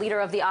between the leader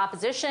of the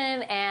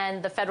opposition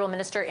and the federal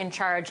minister in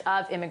charge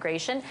of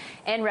immigration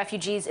and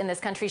refugees in this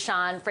country,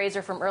 Sean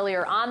Fraser, from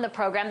earlier on the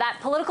program. That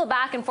political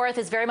back and forth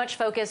is very much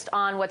focused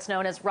on what's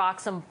known as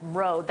Roxham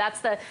Road. That's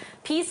the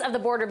piece of the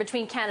border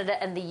between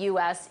Canada and the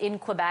U.S. in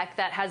Quebec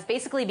that has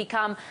basically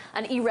become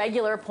an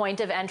irregular point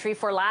of entry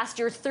for last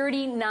year,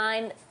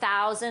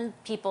 39,000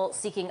 people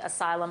seeking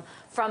asylum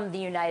from the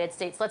United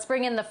States. Let's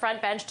bring in the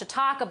front bench to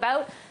talk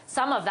about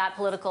some of that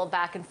political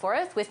back and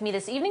forth. With me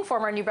this evening,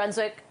 former New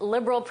Brunswick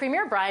Liberal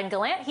Premier Brian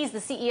Gallant. He's the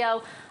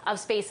CEO of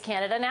Space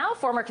Canada now.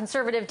 Former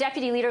Conservative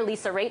Deputy Leader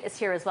Lisa Raitt is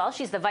here as well.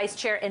 She's the Vice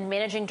Chair and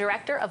Managing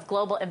Director of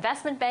Global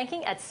Investment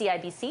Banking at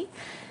CIBC.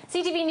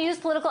 CTV News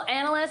political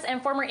analyst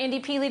and former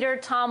NDP leader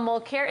Tom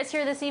Mulcair is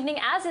here this evening,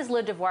 as is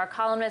Le Devoir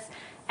columnist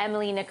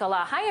Emily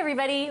Nicolas. Hi,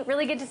 everybody.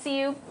 Really good to see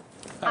you.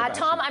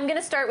 Tom, I'm going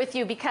to start with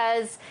you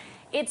because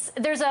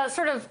there's a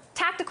sort of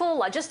tactical,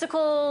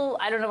 logistical,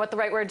 I don't know what the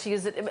right word to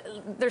use.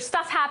 There's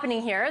stuff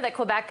happening here that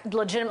Quebec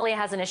legitimately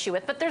has an issue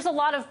with, but there's a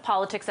lot of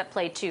politics at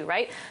play too,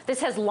 right?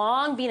 This has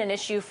long been an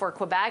issue for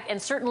Quebec,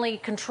 and certainly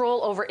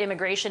control over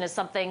immigration is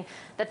something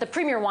that the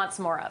Premier wants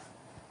more of.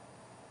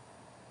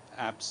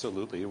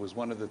 Absolutely. It was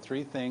one of the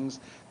three things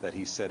that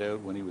he set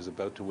out when he was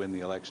about to win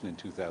the election in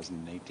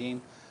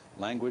 2018.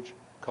 Language,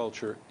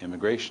 culture,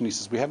 immigration. He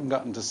says, we haven't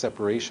gotten to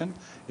separation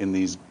in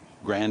these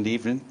grand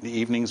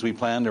evenings we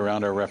planned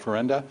around our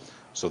referenda.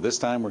 So this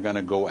time we're going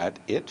to go at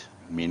it,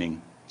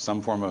 meaning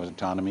some form of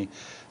autonomy,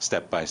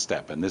 step by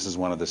step. And this is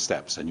one of the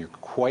steps. And you're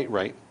quite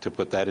right to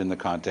put that in the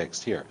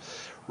context here.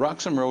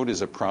 Roxham Road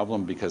is a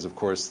problem because, of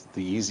course,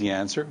 the easy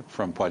answer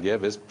from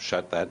Poilievre is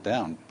shut that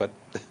down. But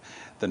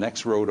the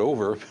next road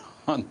over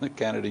on the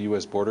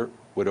Canada-U.S. border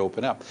would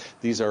open up.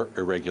 These are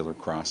irregular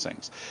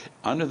crossings.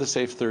 Under the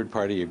Safe Third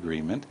Party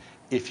Agreement,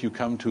 if you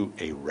come to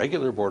a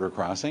regular border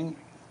crossing,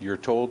 you're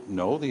told,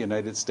 no, the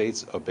United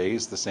States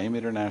obeys the same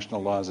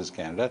international laws as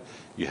Canada.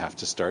 You have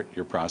to start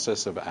your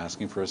process of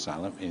asking for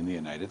asylum in the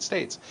United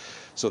States.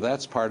 So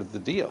that's part of the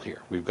deal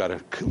here. We've got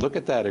to look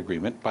at that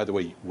agreement. By the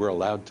way, we're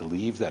allowed to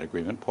leave that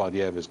agreement.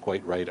 Poilievre is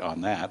quite right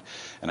on that.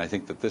 And I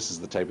think that this is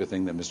the type of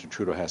thing that Mr.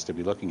 Trudeau has to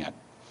be looking at.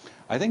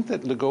 I think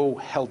that Legault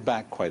held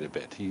back quite a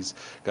bit. He's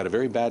got a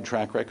very bad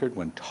track record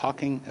when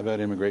talking about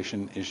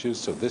immigration issues.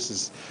 So this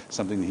is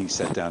something that he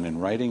set down in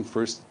writing,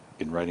 first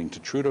in writing to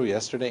Trudeau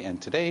yesterday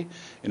and today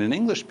in an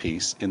English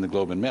piece in the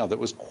Globe and Mail that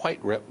was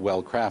quite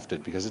well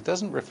crafted because it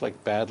doesn't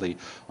reflect badly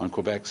on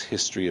Quebec's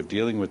history of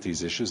dealing with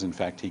these issues. In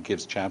fact, he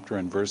gives chapter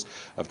and verse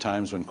of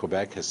times when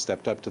Quebec has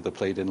stepped up to the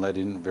plate and let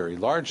in very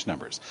large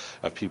numbers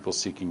of people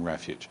seeking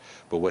refuge.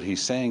 But what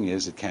he's saying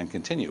is it can't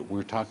continue.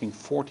 We're talking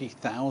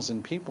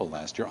 40,000 people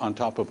last year on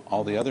top of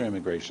all the other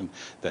immigration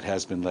that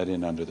has been let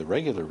in under the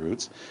regular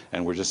routes,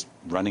 and we're just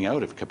running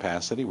out of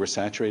capacity. We're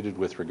saturated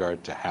with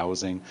regard to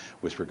housing,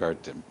 with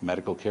regard to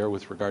medical care,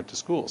 with regard to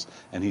schools.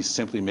 And he's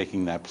simply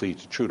making that plea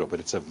to Trudeau. But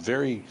it's a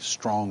very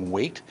strong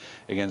weight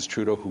against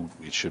Trudeau, who,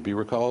 it should be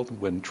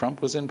recalled, when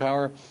Trump was in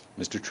power,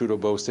 Mr. Trudeau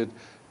boasted,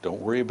 don't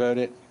worry about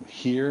it.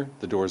 Here,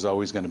 the door is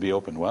always going to be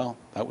open. Well,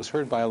 that was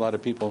heard by a lot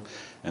of people,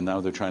 and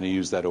now they're trying to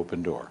use that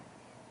open door.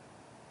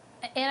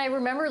 And I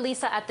remember,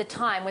 Lisa, at the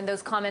time when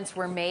those comments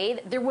were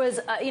made, there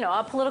was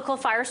a political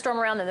firestorm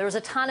around them. There was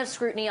a ton of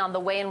scrutiny on the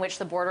way in which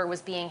the border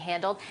was being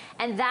handled.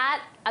 And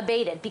that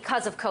abated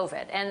because of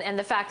COVID and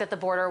the fact that the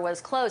border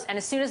was closed. And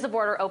as soon as the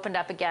border opened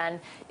up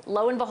again,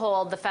 lo and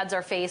behold, the feds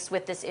are faced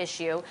with this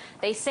issue.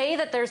 They say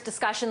that there's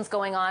discussions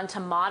going on to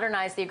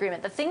modernize the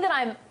agreement. The thing that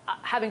I'm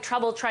having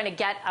trouble trying to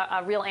get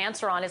a real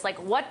answer on is,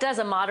 like, what does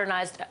a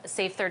modernized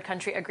Safe Third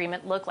Country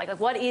agreement look like? Like,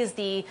 what is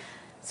the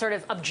sort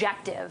of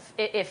objective,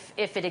 if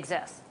it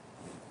exists?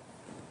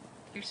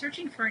 You're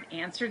searching for an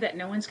answer that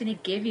no one's going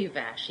to give you,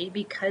 Vashi,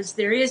 because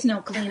there is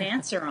no clean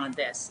answer on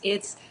this.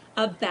 It's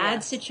a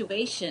bad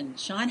situation.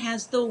 Sean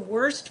has the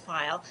worst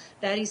file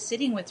that he's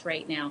sitting with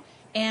right now.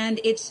 And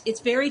it's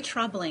very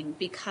troubling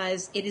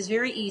because it is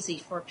very easy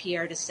for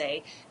Pierre to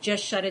say,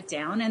 just shut it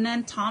down. And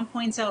then Tom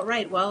points out,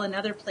 right, well,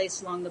 another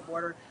place along the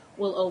border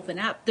will open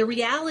up. The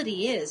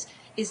reality is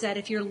that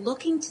if you're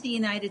looking to the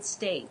United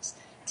States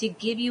to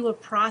give you a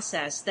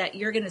process that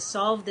you're going to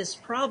solve this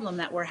problem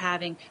that we're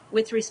having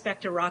with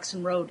respect to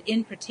Roxham Road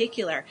in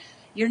particular,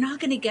 you're not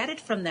going to get it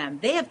from them.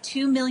 They have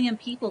 2 million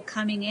people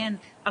coming in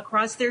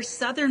across their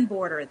southern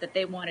border that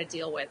they want to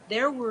deal with.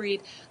 They're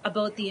worried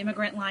about the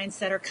immigrant lines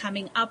that are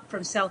coming up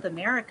from South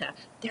America.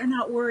 They're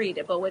not worried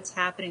about what's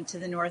happening to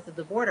the north of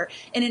the border.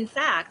 And in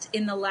fact,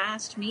 in the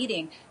last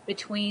meeting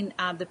between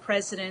the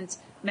president,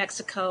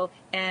 Mexico,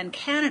 and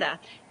Canada,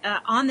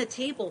 on the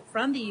table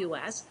from the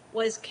U.S.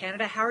 was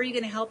Canada, how are you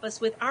going to help us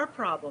with our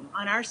problem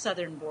on our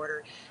southern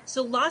border?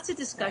 So lots of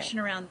discussion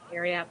around the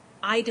area.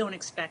 I don't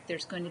expect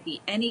there's going to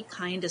be any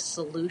kind of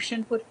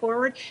solution put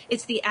forward.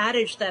 It's the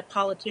adage that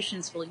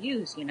politicians will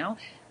use,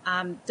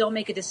 don't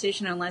make a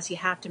decision unless you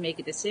have to make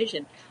a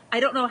decision. I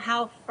don't know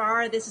how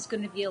far this is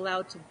going to be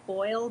allowed to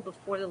boil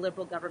before the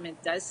Liberal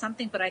government does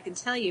something, but I can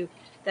tell you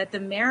that the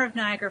mayor of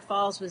Niagara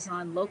Falls was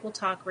on local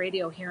talk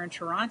radio here in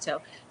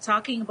Toronto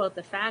talking about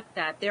the fact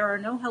that there are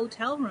no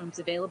hotel rooms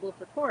available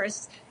for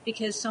tourists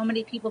because so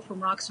many people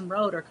from Roxham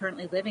Road are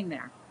currently living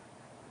there.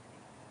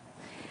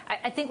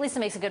 I think Lisa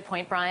makes a good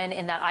point, Brian,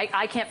 in that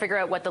I can't figure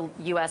out what the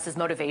U.S.'s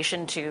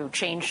motivation to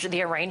change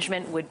the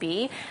arrangement would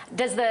be.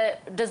 Does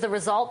the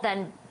result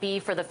then be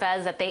for the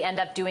feds that they end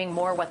up doing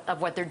more of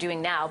what they're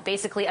doing now,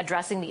 basically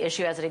addressing the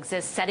issue as it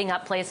exists, setting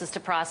up places to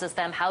process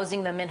them,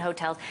 housing them in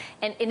hotels?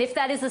 And if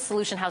that is the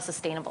solution, how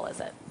sustainable is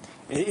it?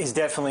 It is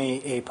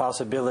definitely a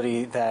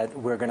possibility that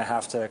we're going to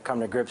have to come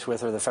to grips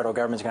with, or the federal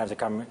government's going to have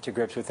to come to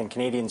grips with, and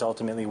Canadians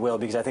ultimately will,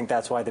 because I think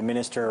that's why the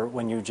minister,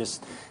 when you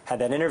just had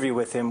that interview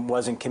with him,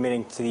 wasn't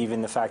committing to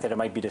even the fact that it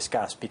might be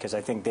discussed, because I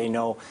think they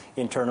know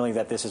internally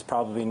that this is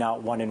probably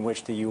not one in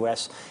which the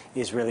U.S.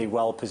 is really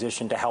well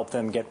positioned to help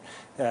them get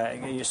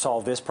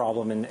solve this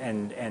problem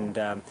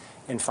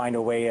and find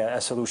a way, a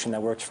solution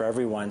that works for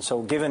everyone.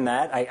 So given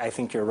that, I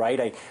think you're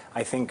right.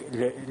 I think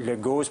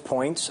Legault's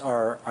points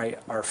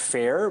are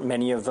fair,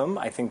 many of them.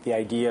 I think the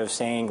idea of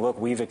saying, look,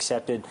 we've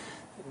accepted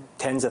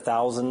tens of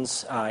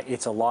thousands,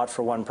 it's a lot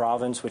for one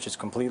province, which is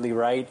completely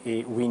right.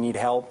 We need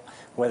help,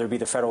 whether it be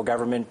the federal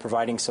government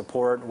providing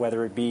support,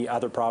 whether it be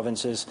other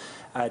provinces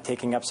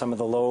taking up some of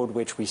the load,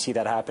 which we see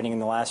that happening in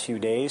the last few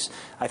days.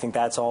 I think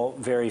that's all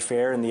very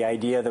fair. And the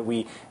idea that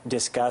we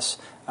discuss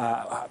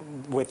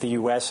with the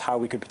U.S. how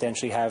we could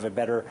potentially have a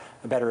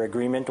better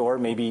agreement, or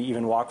maybe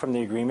even walk from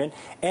the agreement,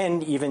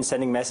 and even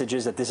sending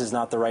messages that this is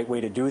not the right way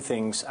to do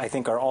things, I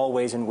think are all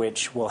ways in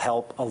which will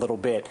help a little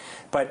bit.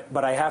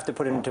 But I have to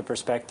put it into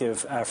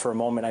perspective for a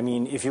moment. I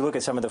mean, if you look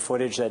at some of the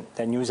footage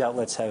that news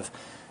outlets have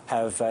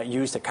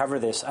used to cover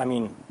this, I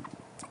mean,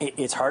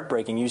 it's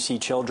heartbreaking. You see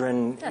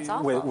children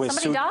with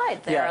somebody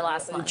died there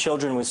last month.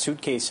 Children with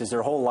suitcases,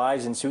 their whole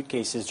lives in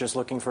suitcases, just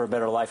looking for a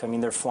better life. I mean,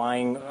 they're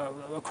flying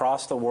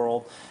across the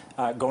world,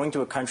 going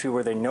to a country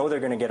where they know they're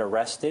going to get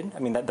arrested. I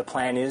mean, that the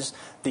plan is,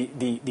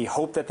 the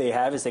hope that they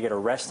have is they get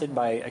arrested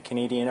by a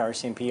Canadian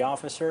RCMP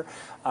officer,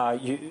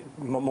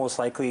 most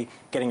likely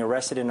getting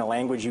arrested in a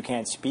language you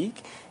can't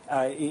speak.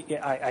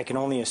 I can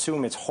only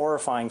assume it's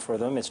horrifying for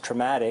them. It's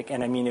traumatic.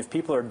 And I mean, if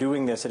people are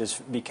doing this, it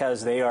is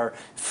because they are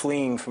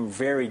fleeing from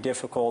very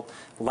difficult,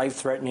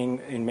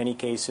 life-threatening, in many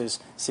cases,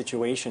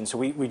 situations. So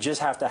we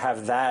just have to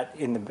have that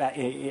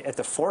at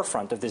the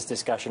forefront of this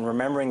discussion,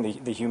 remembering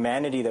the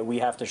humanity that we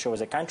have to show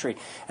as a country.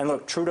 And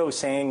look, Trudeau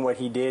saying what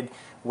he did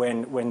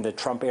when the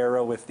Trump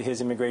era with his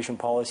immigration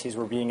policies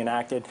were being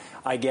enacted,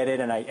 I get it,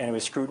 and it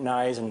was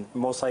scrutinized, and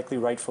most likely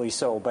rightfully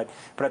so. But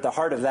at the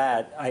heart of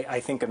that,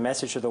 I think a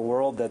message to the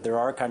world that there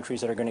are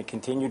countries that are going to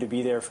continue to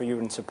be there for you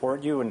and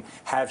support you and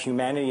have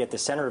humanity at the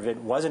center of it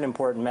was an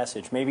important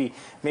message. Maybe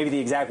the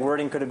exact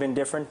wording could have been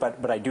different,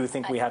 but I do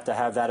think we have to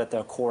have that at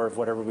the core of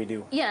whatever we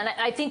do. Yeah, and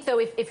I think, though,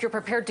 if you're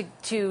prepared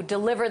to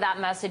deliver that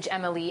message,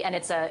 Emily, and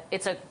it's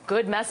a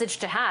good message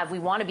to have, we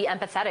want to be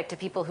empathetic to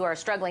people who are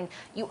struggling,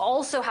 you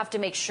also have to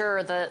make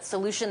sure the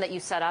solution that you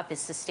set up is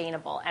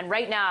sustainable. And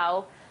right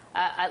now,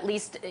 at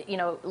least,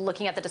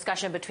 looking at the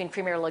discussion between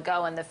Premier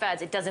Legault and the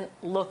feds, it doesn't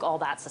look all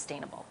that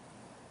sustainable.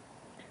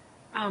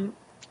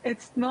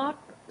 It's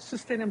not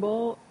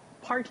sustainable,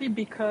 partly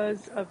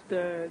because of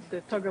the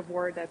tug of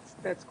war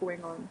that's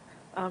going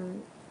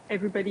on.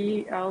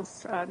 Everybody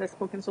else that's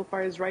spoken so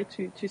far is right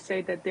to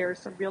say that there are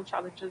some real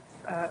challenges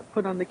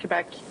put on the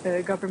Quebec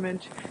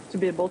government to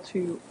be able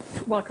to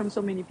welcome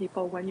so many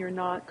people when you're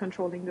not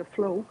controlling the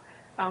flow.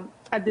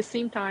 At the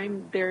same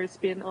time, there's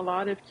been a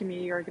lot of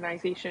community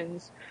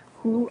organizations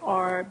who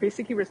are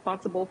basically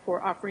responsible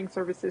for offering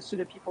services to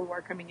the people who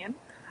are coming in,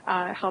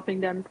 helping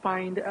them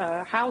find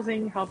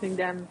housing, helping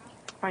them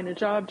find a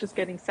job, just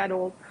getting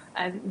settled.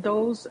 And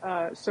those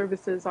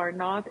services are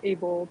not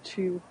able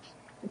to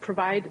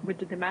provide with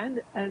the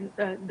demand. And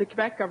the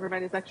Quebec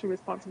government is actually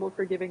responsible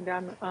for giving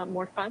them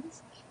more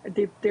funds.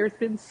 There's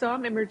been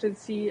some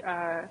emergency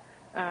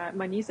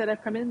monies that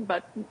have come in,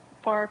 but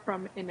far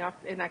from enough.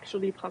 And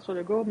actually,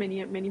 François Legault,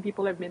 many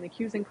people have been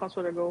accusing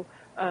François Legault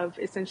of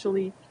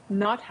essentially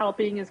not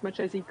helping as much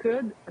as he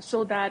could,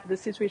 so that the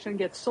situation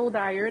gets so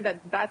dire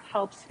that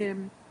helps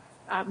him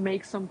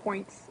make some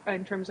points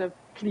in terms of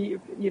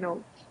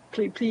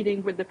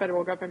pleading with the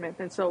federal government.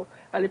 And so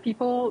the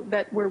people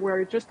that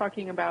we're just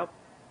talking about,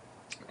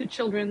 the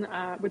children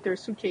with their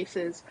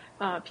suitcases,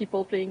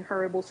 people fleeing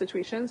horrible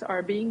situations,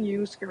 are being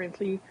used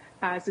currently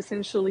as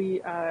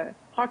essentially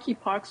hockey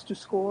pucks to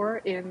score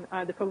in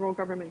the federal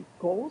government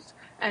goals.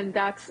 And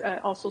that's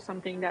also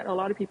something that a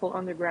lot of people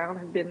on the ground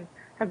have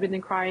been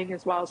decrying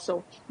as well.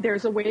 So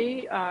there's a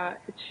way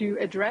to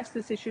address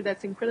this issue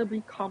that's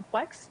incredibly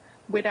complex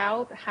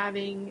without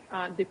having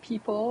the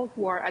people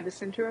who are at the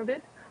center of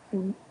it,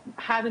 who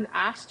haven't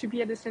asked to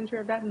be at the center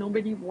of that.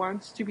 Nobody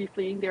wants to be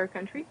fleeing their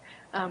country.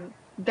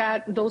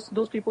 That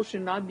those people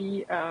should not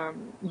be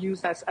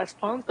used as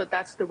pawns, but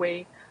that's the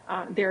way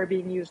they're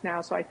being used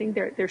now. So I think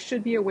there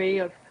should be a way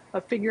of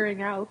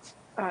figuring out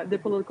the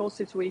political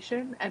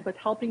situation, but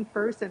helping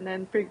first and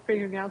then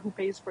figuring out who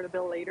pays for the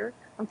bill later.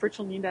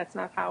 Unfortunately, that's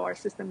not how our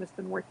system has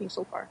been working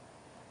so far.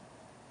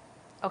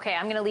 Okay,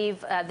 I'm going to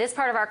leave this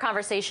part of our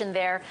conversation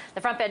there.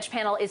 The Front Bench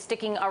panel is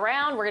sticking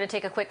around. We're going to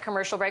take a quick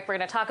commercial break. We're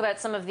going to talk about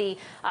some of the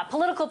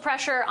political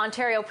pressure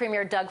Ontario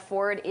Premier Doug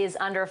Ford is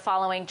under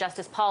following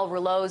Justice Paul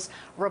Rouleau's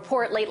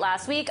report late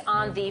last week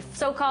on the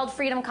so-called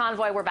Freedom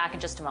Convoy. We're back in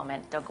just a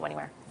moment. Don't go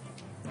anywhere.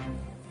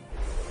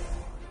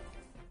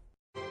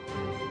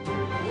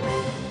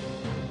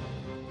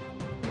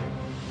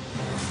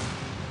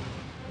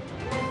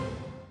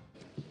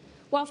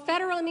 While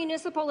federal and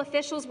municipal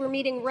officials were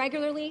meeting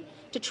regularly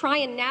to try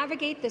and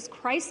navigate this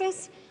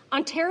crisis,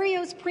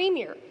 Ontario's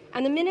premier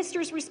and the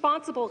ministers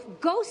responsible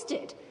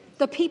ghosted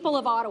the people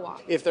of Ottawa.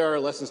 If there are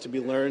lessons to be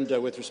learned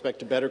with respect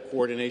to better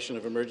coordination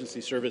of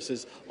emergency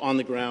services on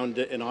the ground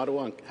in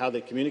Ottawa and how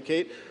they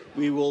communicate,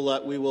 we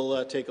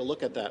will take a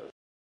look at that.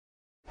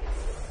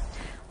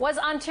 Was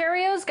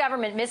Ontario's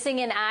government missing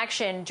in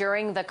action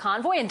during the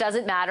convoy, and does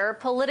it matter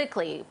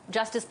politically?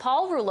 Justice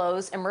Paul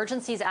Rouleau's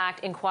Emergencies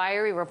Act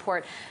inquiry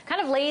report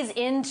kind of lays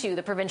into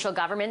the provincial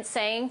government,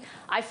 saying,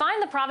 I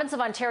find the province of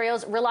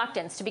Ontario's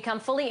reluctance to become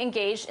fully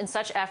engaged in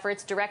such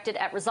efforts directed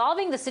at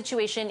resolving the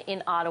situation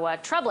in Ottawa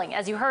troubling.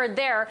 As you heard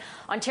there,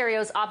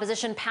 Ontario's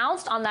opposition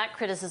pounced on that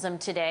criticism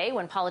today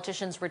when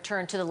politicians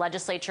returned to the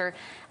legislature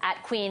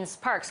at Queen's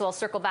Park. So I'll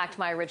circle back to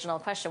my original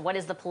question. What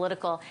is the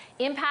political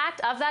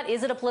impact of that?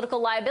 Is it a political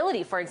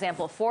liability, for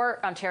example, for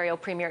Ontario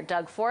Premier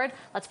Doug Ford?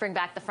 Let's bring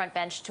back the Front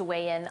Bench to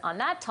weigh in on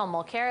that. Tom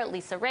Mulcair,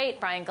 Lisa Raitt,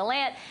 Brian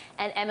Gallant,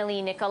 and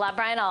Emily Nicolas.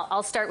 Brian,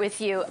 I'll start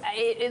with you.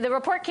 The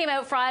report came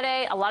out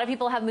Friday. A lot of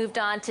people have moved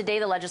on. Today,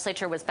 the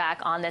legislature was back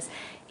on this.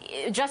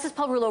 Justice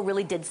Paul Rouleau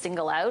really did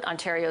single out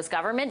Ontario's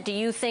government. Do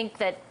you think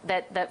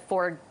that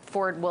Ford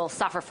will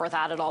suffer for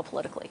that at all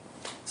politically?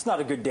 It's not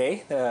a good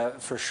day,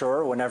 for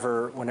sure,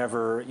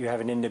 whenever you have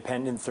an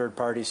independent third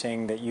party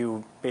saying that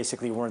you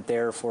basically weren't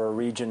there for a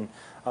region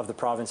of the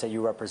province that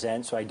you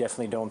represent. So I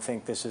definitely don't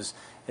think this is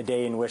a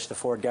day in which the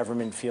Ford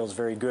government feels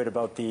very good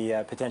about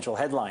the potential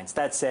headlines.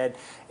 That said,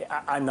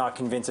 I'm not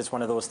convinced it's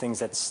one of those things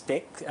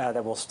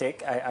that will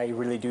stick. I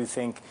really do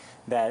think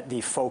that the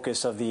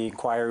focus of the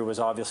inquiry was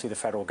obviously the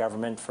federal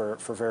government for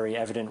very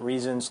evident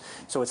reasons.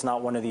 So it's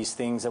not one of these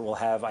things that will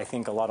have, I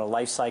think, a lot of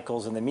life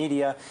cycles in the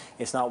media.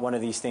 It's not one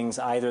of these things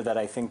either that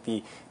I think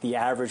the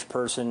average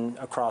person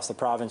across the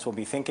province will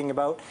be thinking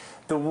about.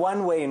 The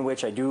one way in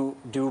which I do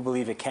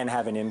believe it can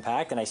have an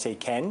impact, and I say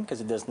can because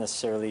it doesn't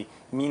necessarily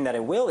mean that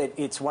it will,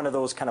 it's one of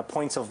those kind of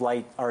points of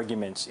light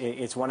arguments.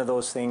 It's one of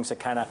those things that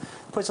kind of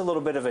puts a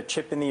little bit of a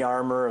chip in the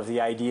armor of the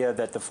idea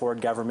that the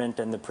Ford government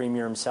and the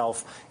Premier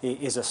himself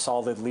is a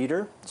solid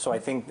leader. So I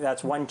think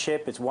that's one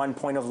chip. It's one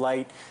point of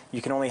light.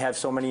 You can only have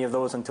so many of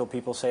those until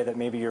people say that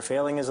maybe you're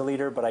failing as a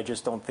leader, but I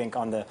just don't think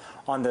on the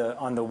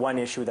one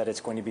issue that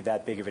it's going to be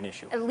that big of an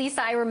issue.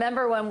 Lisa, I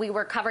remember when we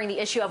were covering the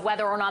issue of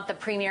whether or not the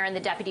Premier and the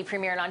Deputy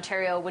Premier in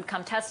Ontario would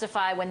come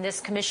testify when this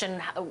commission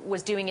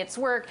was doing its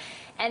work.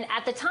 And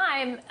at the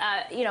time,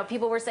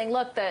 people were saying,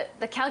 look,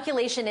 the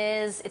calculation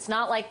is it's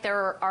not like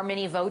there are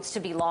many votes to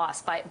be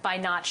lost by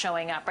not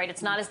showing up, right?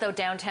 It's not as though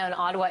downtown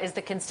Ottawa is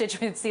the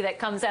constituency that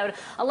comes out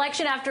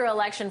election after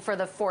election for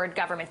the Ford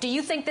government. Do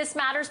you think this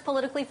matters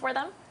politically for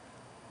them?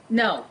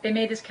 No, they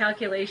made this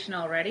calculation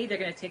already. They're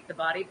going to take the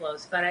body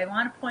blows. But I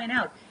want to point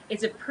out,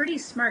 it's a pretty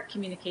smart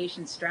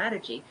communication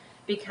strategy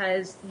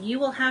because you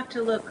will have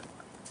to look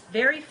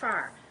very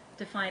far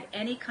to find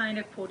any kind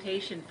of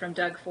quotation from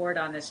Doug Ford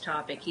on this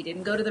topic. He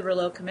didn't go to the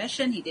Rouleau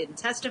Commission. He didn't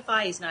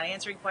testify. He's not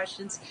answering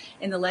questions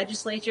in the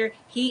legislature.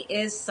 He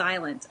is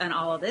silent on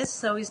all of this,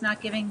 so he's not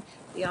giving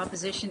the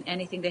opposition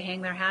anything to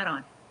hang their hat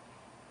on.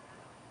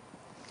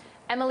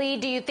 Emily,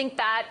 do you think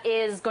that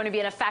is going to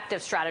be an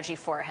effective strategy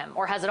for him,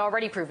 or has it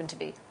already proven to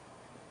be?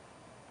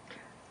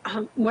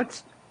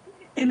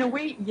 In a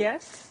way,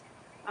 yes.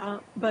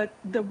 But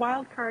the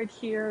wild card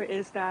here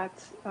is that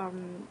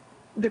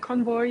the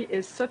convoy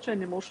is such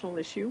an emotional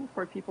issue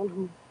for people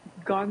who've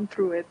gone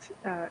through it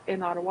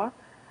in Ottawa.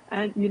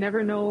 And you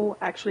never know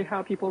actually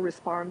how people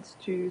respond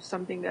to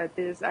something that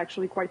is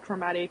actually quite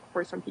traumatic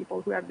for some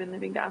people who have been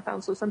living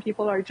downtown. So some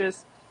people are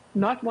just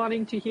not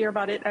wanting to hear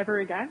about it ever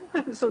again.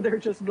 So they're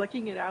just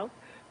blocking it out,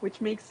 which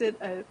makes it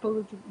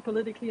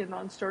politically a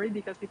non-story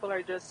because people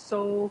are just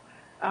so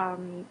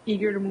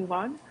eager to move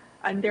on.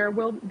 And there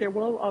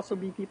will also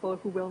be people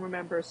who will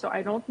remember. So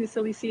I don't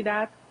necessarily see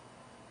that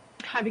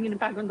having an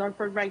impact on Doug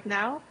Ford right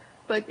now,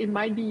 but it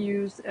might be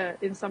used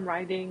in some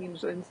writing,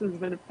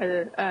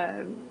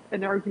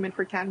 an argument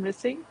for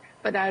canvassing.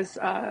 But as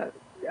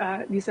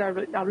Lisa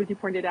already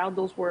pointed out,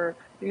 those were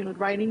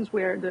writings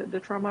where the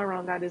trauma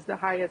around that is the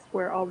highest,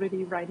 were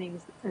already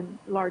writings in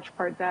large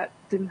part that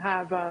didn't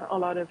have a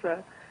lot of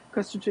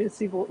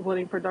constituency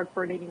voting for Doug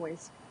Ford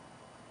anyways.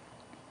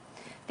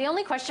 The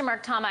only question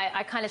mark, Tom,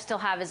 I kind of still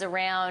have is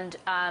around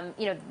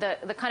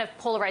the kind of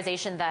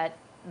polarization that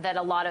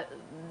a lot of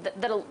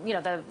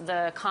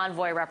the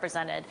convoy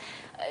represented.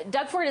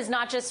 Doug Ford is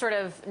not just sort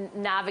of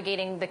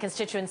navigating the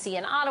constituency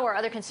in Ottawa or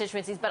other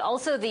constituencies, but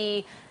also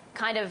the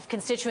kind of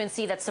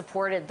constituency that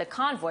supported the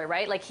convoy,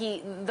 right? Like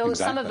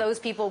some of those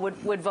people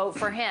would vote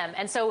for him.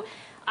 And so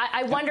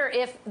I wonder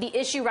if the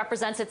issue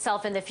represents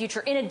itself in the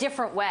future in a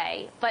different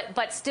way,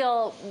 but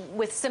still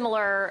with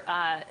similar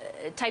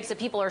types of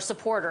people or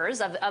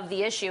supporters of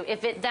the issue,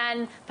 if it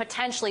then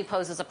potentially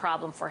poses a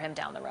problem for him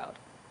down the road.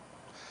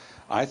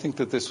 I think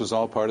that this was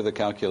all part of the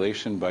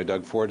calculation by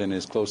Doug Ford and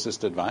his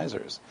closest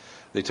advisors.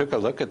 They took a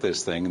look at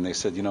this thing and they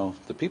said, you know,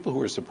 the people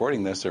who are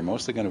supporting this are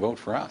mostly going to vote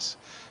for us.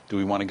 Do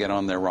we want to get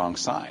on their wrong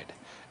side?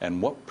 And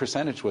what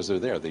percentage was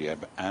there? They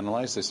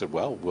analyzed. They said,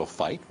 well, we'll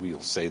fight. We'll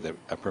say that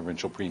a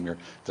provincial premier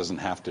doesn't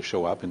have to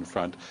show up in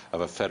front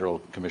of a federal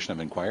commission of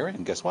inquiry.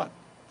 And guess what?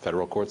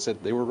 Federal court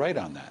said they were right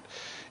on that.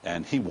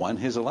 And he won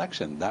his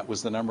election. That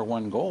was the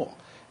 #1 goal.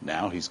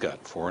 Now he's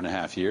got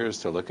 4.5 years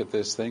to look at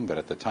this thing. But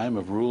at the time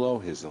of Rouleau,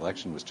 his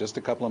election was just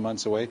a couple of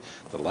months away.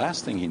 The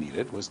last thing he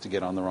needed was to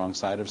get on the wrong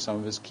side of some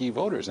of his key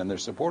voters and their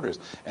supporters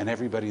and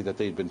everybody that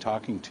they'd been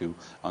talking to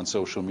on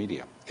social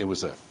media. It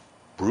was a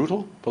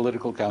brutal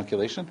political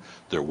calculation.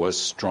 There was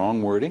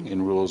strong wording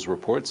in Rouleau's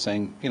report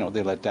saying, you know,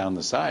 they let down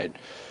the side.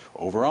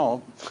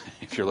 Overall,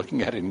 if you're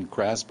looking at it in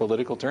crass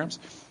political terms,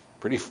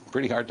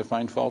 pretty hard to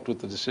find fault with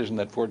the decision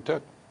that Ford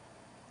took.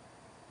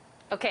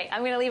 Okay, I'm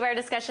going to leave our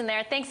discussion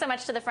there. Thanks so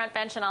much to the front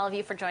bench and all of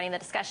you for joining the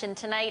discussion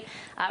tonight.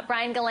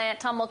 Brian Gallant,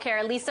 Tom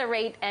Mulcair, Lisa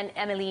Raitt, and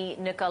Emily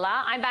Nicolas.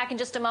 I'm back in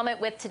just a moment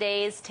with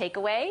today's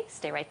takeaway.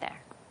 Stay right there.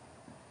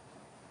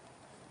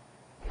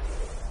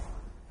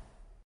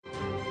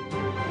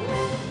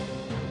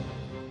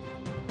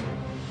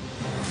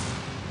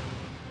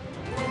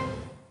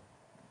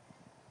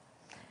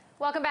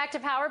 Welcome back to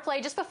Power Play.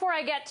 Just before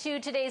I get to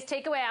today's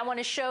takeaway, I want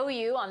to show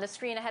you on the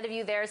screen ahead of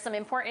you there some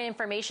important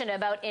information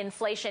about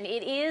inflation.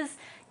 It is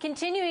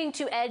continuing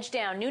to edge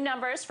down. New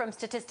numbers from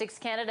Statistics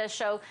Canada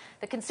show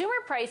the Consumer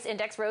Price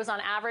Index rose on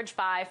average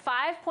by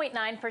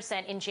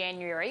 5.9% in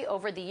January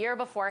over the year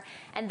before,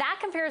 and that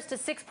compares to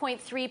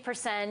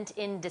 6.3%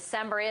 in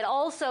December. It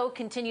also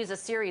continues a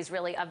series,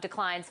 really, of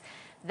declines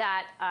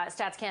that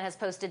StatsCan has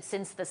posted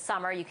since the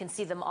summer. You can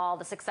see them all,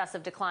 the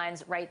successive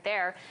declines right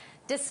there.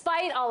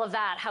 Despite all of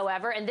that,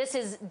 however, and this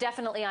is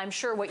definitely, I'm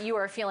sure, what you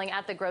are feeling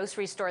at the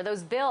grocery store,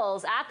 those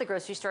bills at the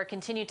grocery store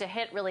continue to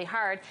hit really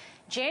hard.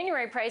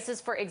 January prices,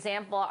 for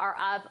example, are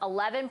up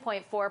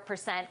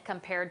 11.4%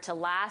 compared to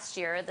last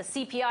year. The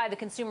CPI, the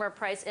Consumer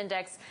Price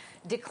Index,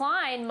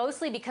 declined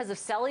mostly because of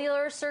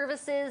cellular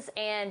services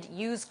and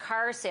used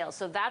car sales.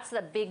 So that's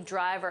the big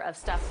driver of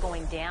stuff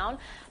going down.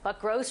 But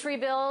grocery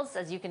bills,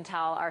 as you can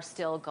tell, are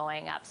still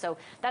going up. So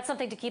that's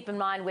something to keep in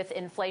mind with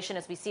inflation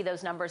as we see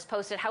those numbers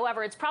posted.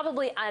 However, it's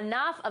probably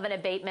enough of an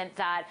abatement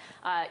that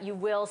you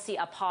will see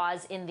a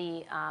pause in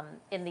the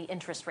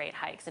interest rate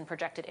hikes and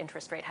projected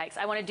interest rate hikes.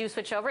 I want to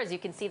switch over, as you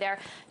can see there,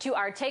 to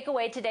our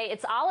takeaway today.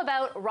 It's all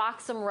about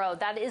Roxham Road.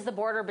 That is the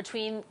border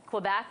between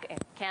Quebec and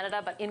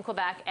Canada, but in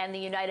Quebec and the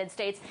United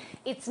States.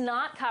 It's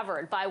not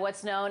covered by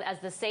what's known as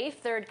the Safe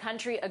Third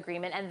Country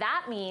Agreement, and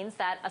that means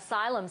that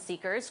asylum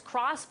seekers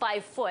cross by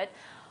foot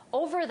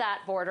over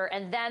that border,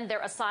 and then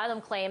their asylum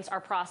claims are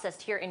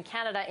processed here in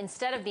Canada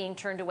instead of being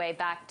turned away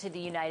back to the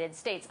United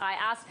States. I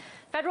asked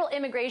Federal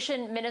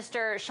Immigration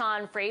Minister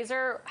Sean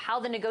Fraser how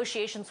the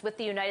negotiations with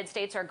the United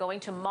States are going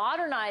to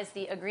modernize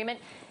the agreement.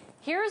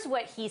 Here's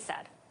what he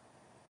said.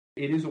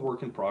 It is a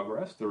work in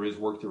progress. There is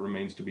work that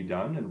remains to be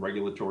done and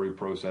regulatory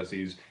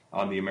processes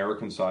on the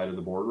American side of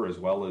the border, as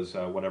well as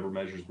whatever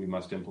measures we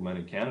must implement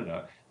in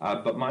Canada.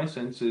 But my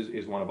sense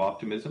is one of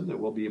optimism that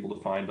we'll be able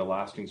to find a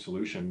lasting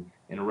solution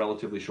in a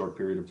relatively short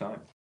period of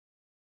time.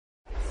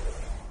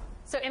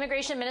 So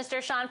Immigration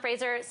Minister Sean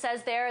Fraser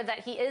says there that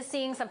he is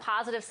seeing some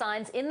positive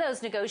signs in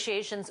those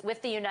negotiations with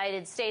the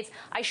United States.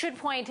 I should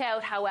point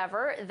out,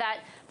 however, that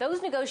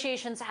those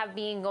negotiations have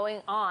been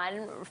going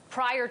on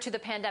prior to the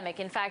pandemic.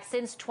 In fact,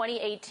 since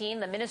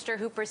 2018, the minister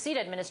who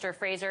preceded Minister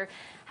Fraser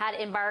had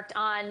embarked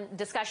on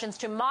discussions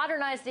to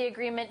modernize the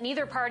agreement.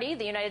 Neither party,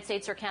 the United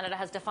States or Canada,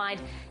 has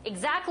defined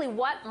exactly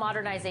what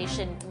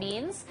modernization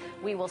means.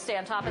 We will stay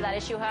on top of that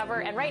issue,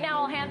 however. And right now,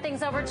 I'll hand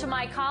things over to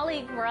my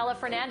colleague, Morella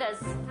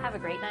Fernandez. Have a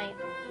great night.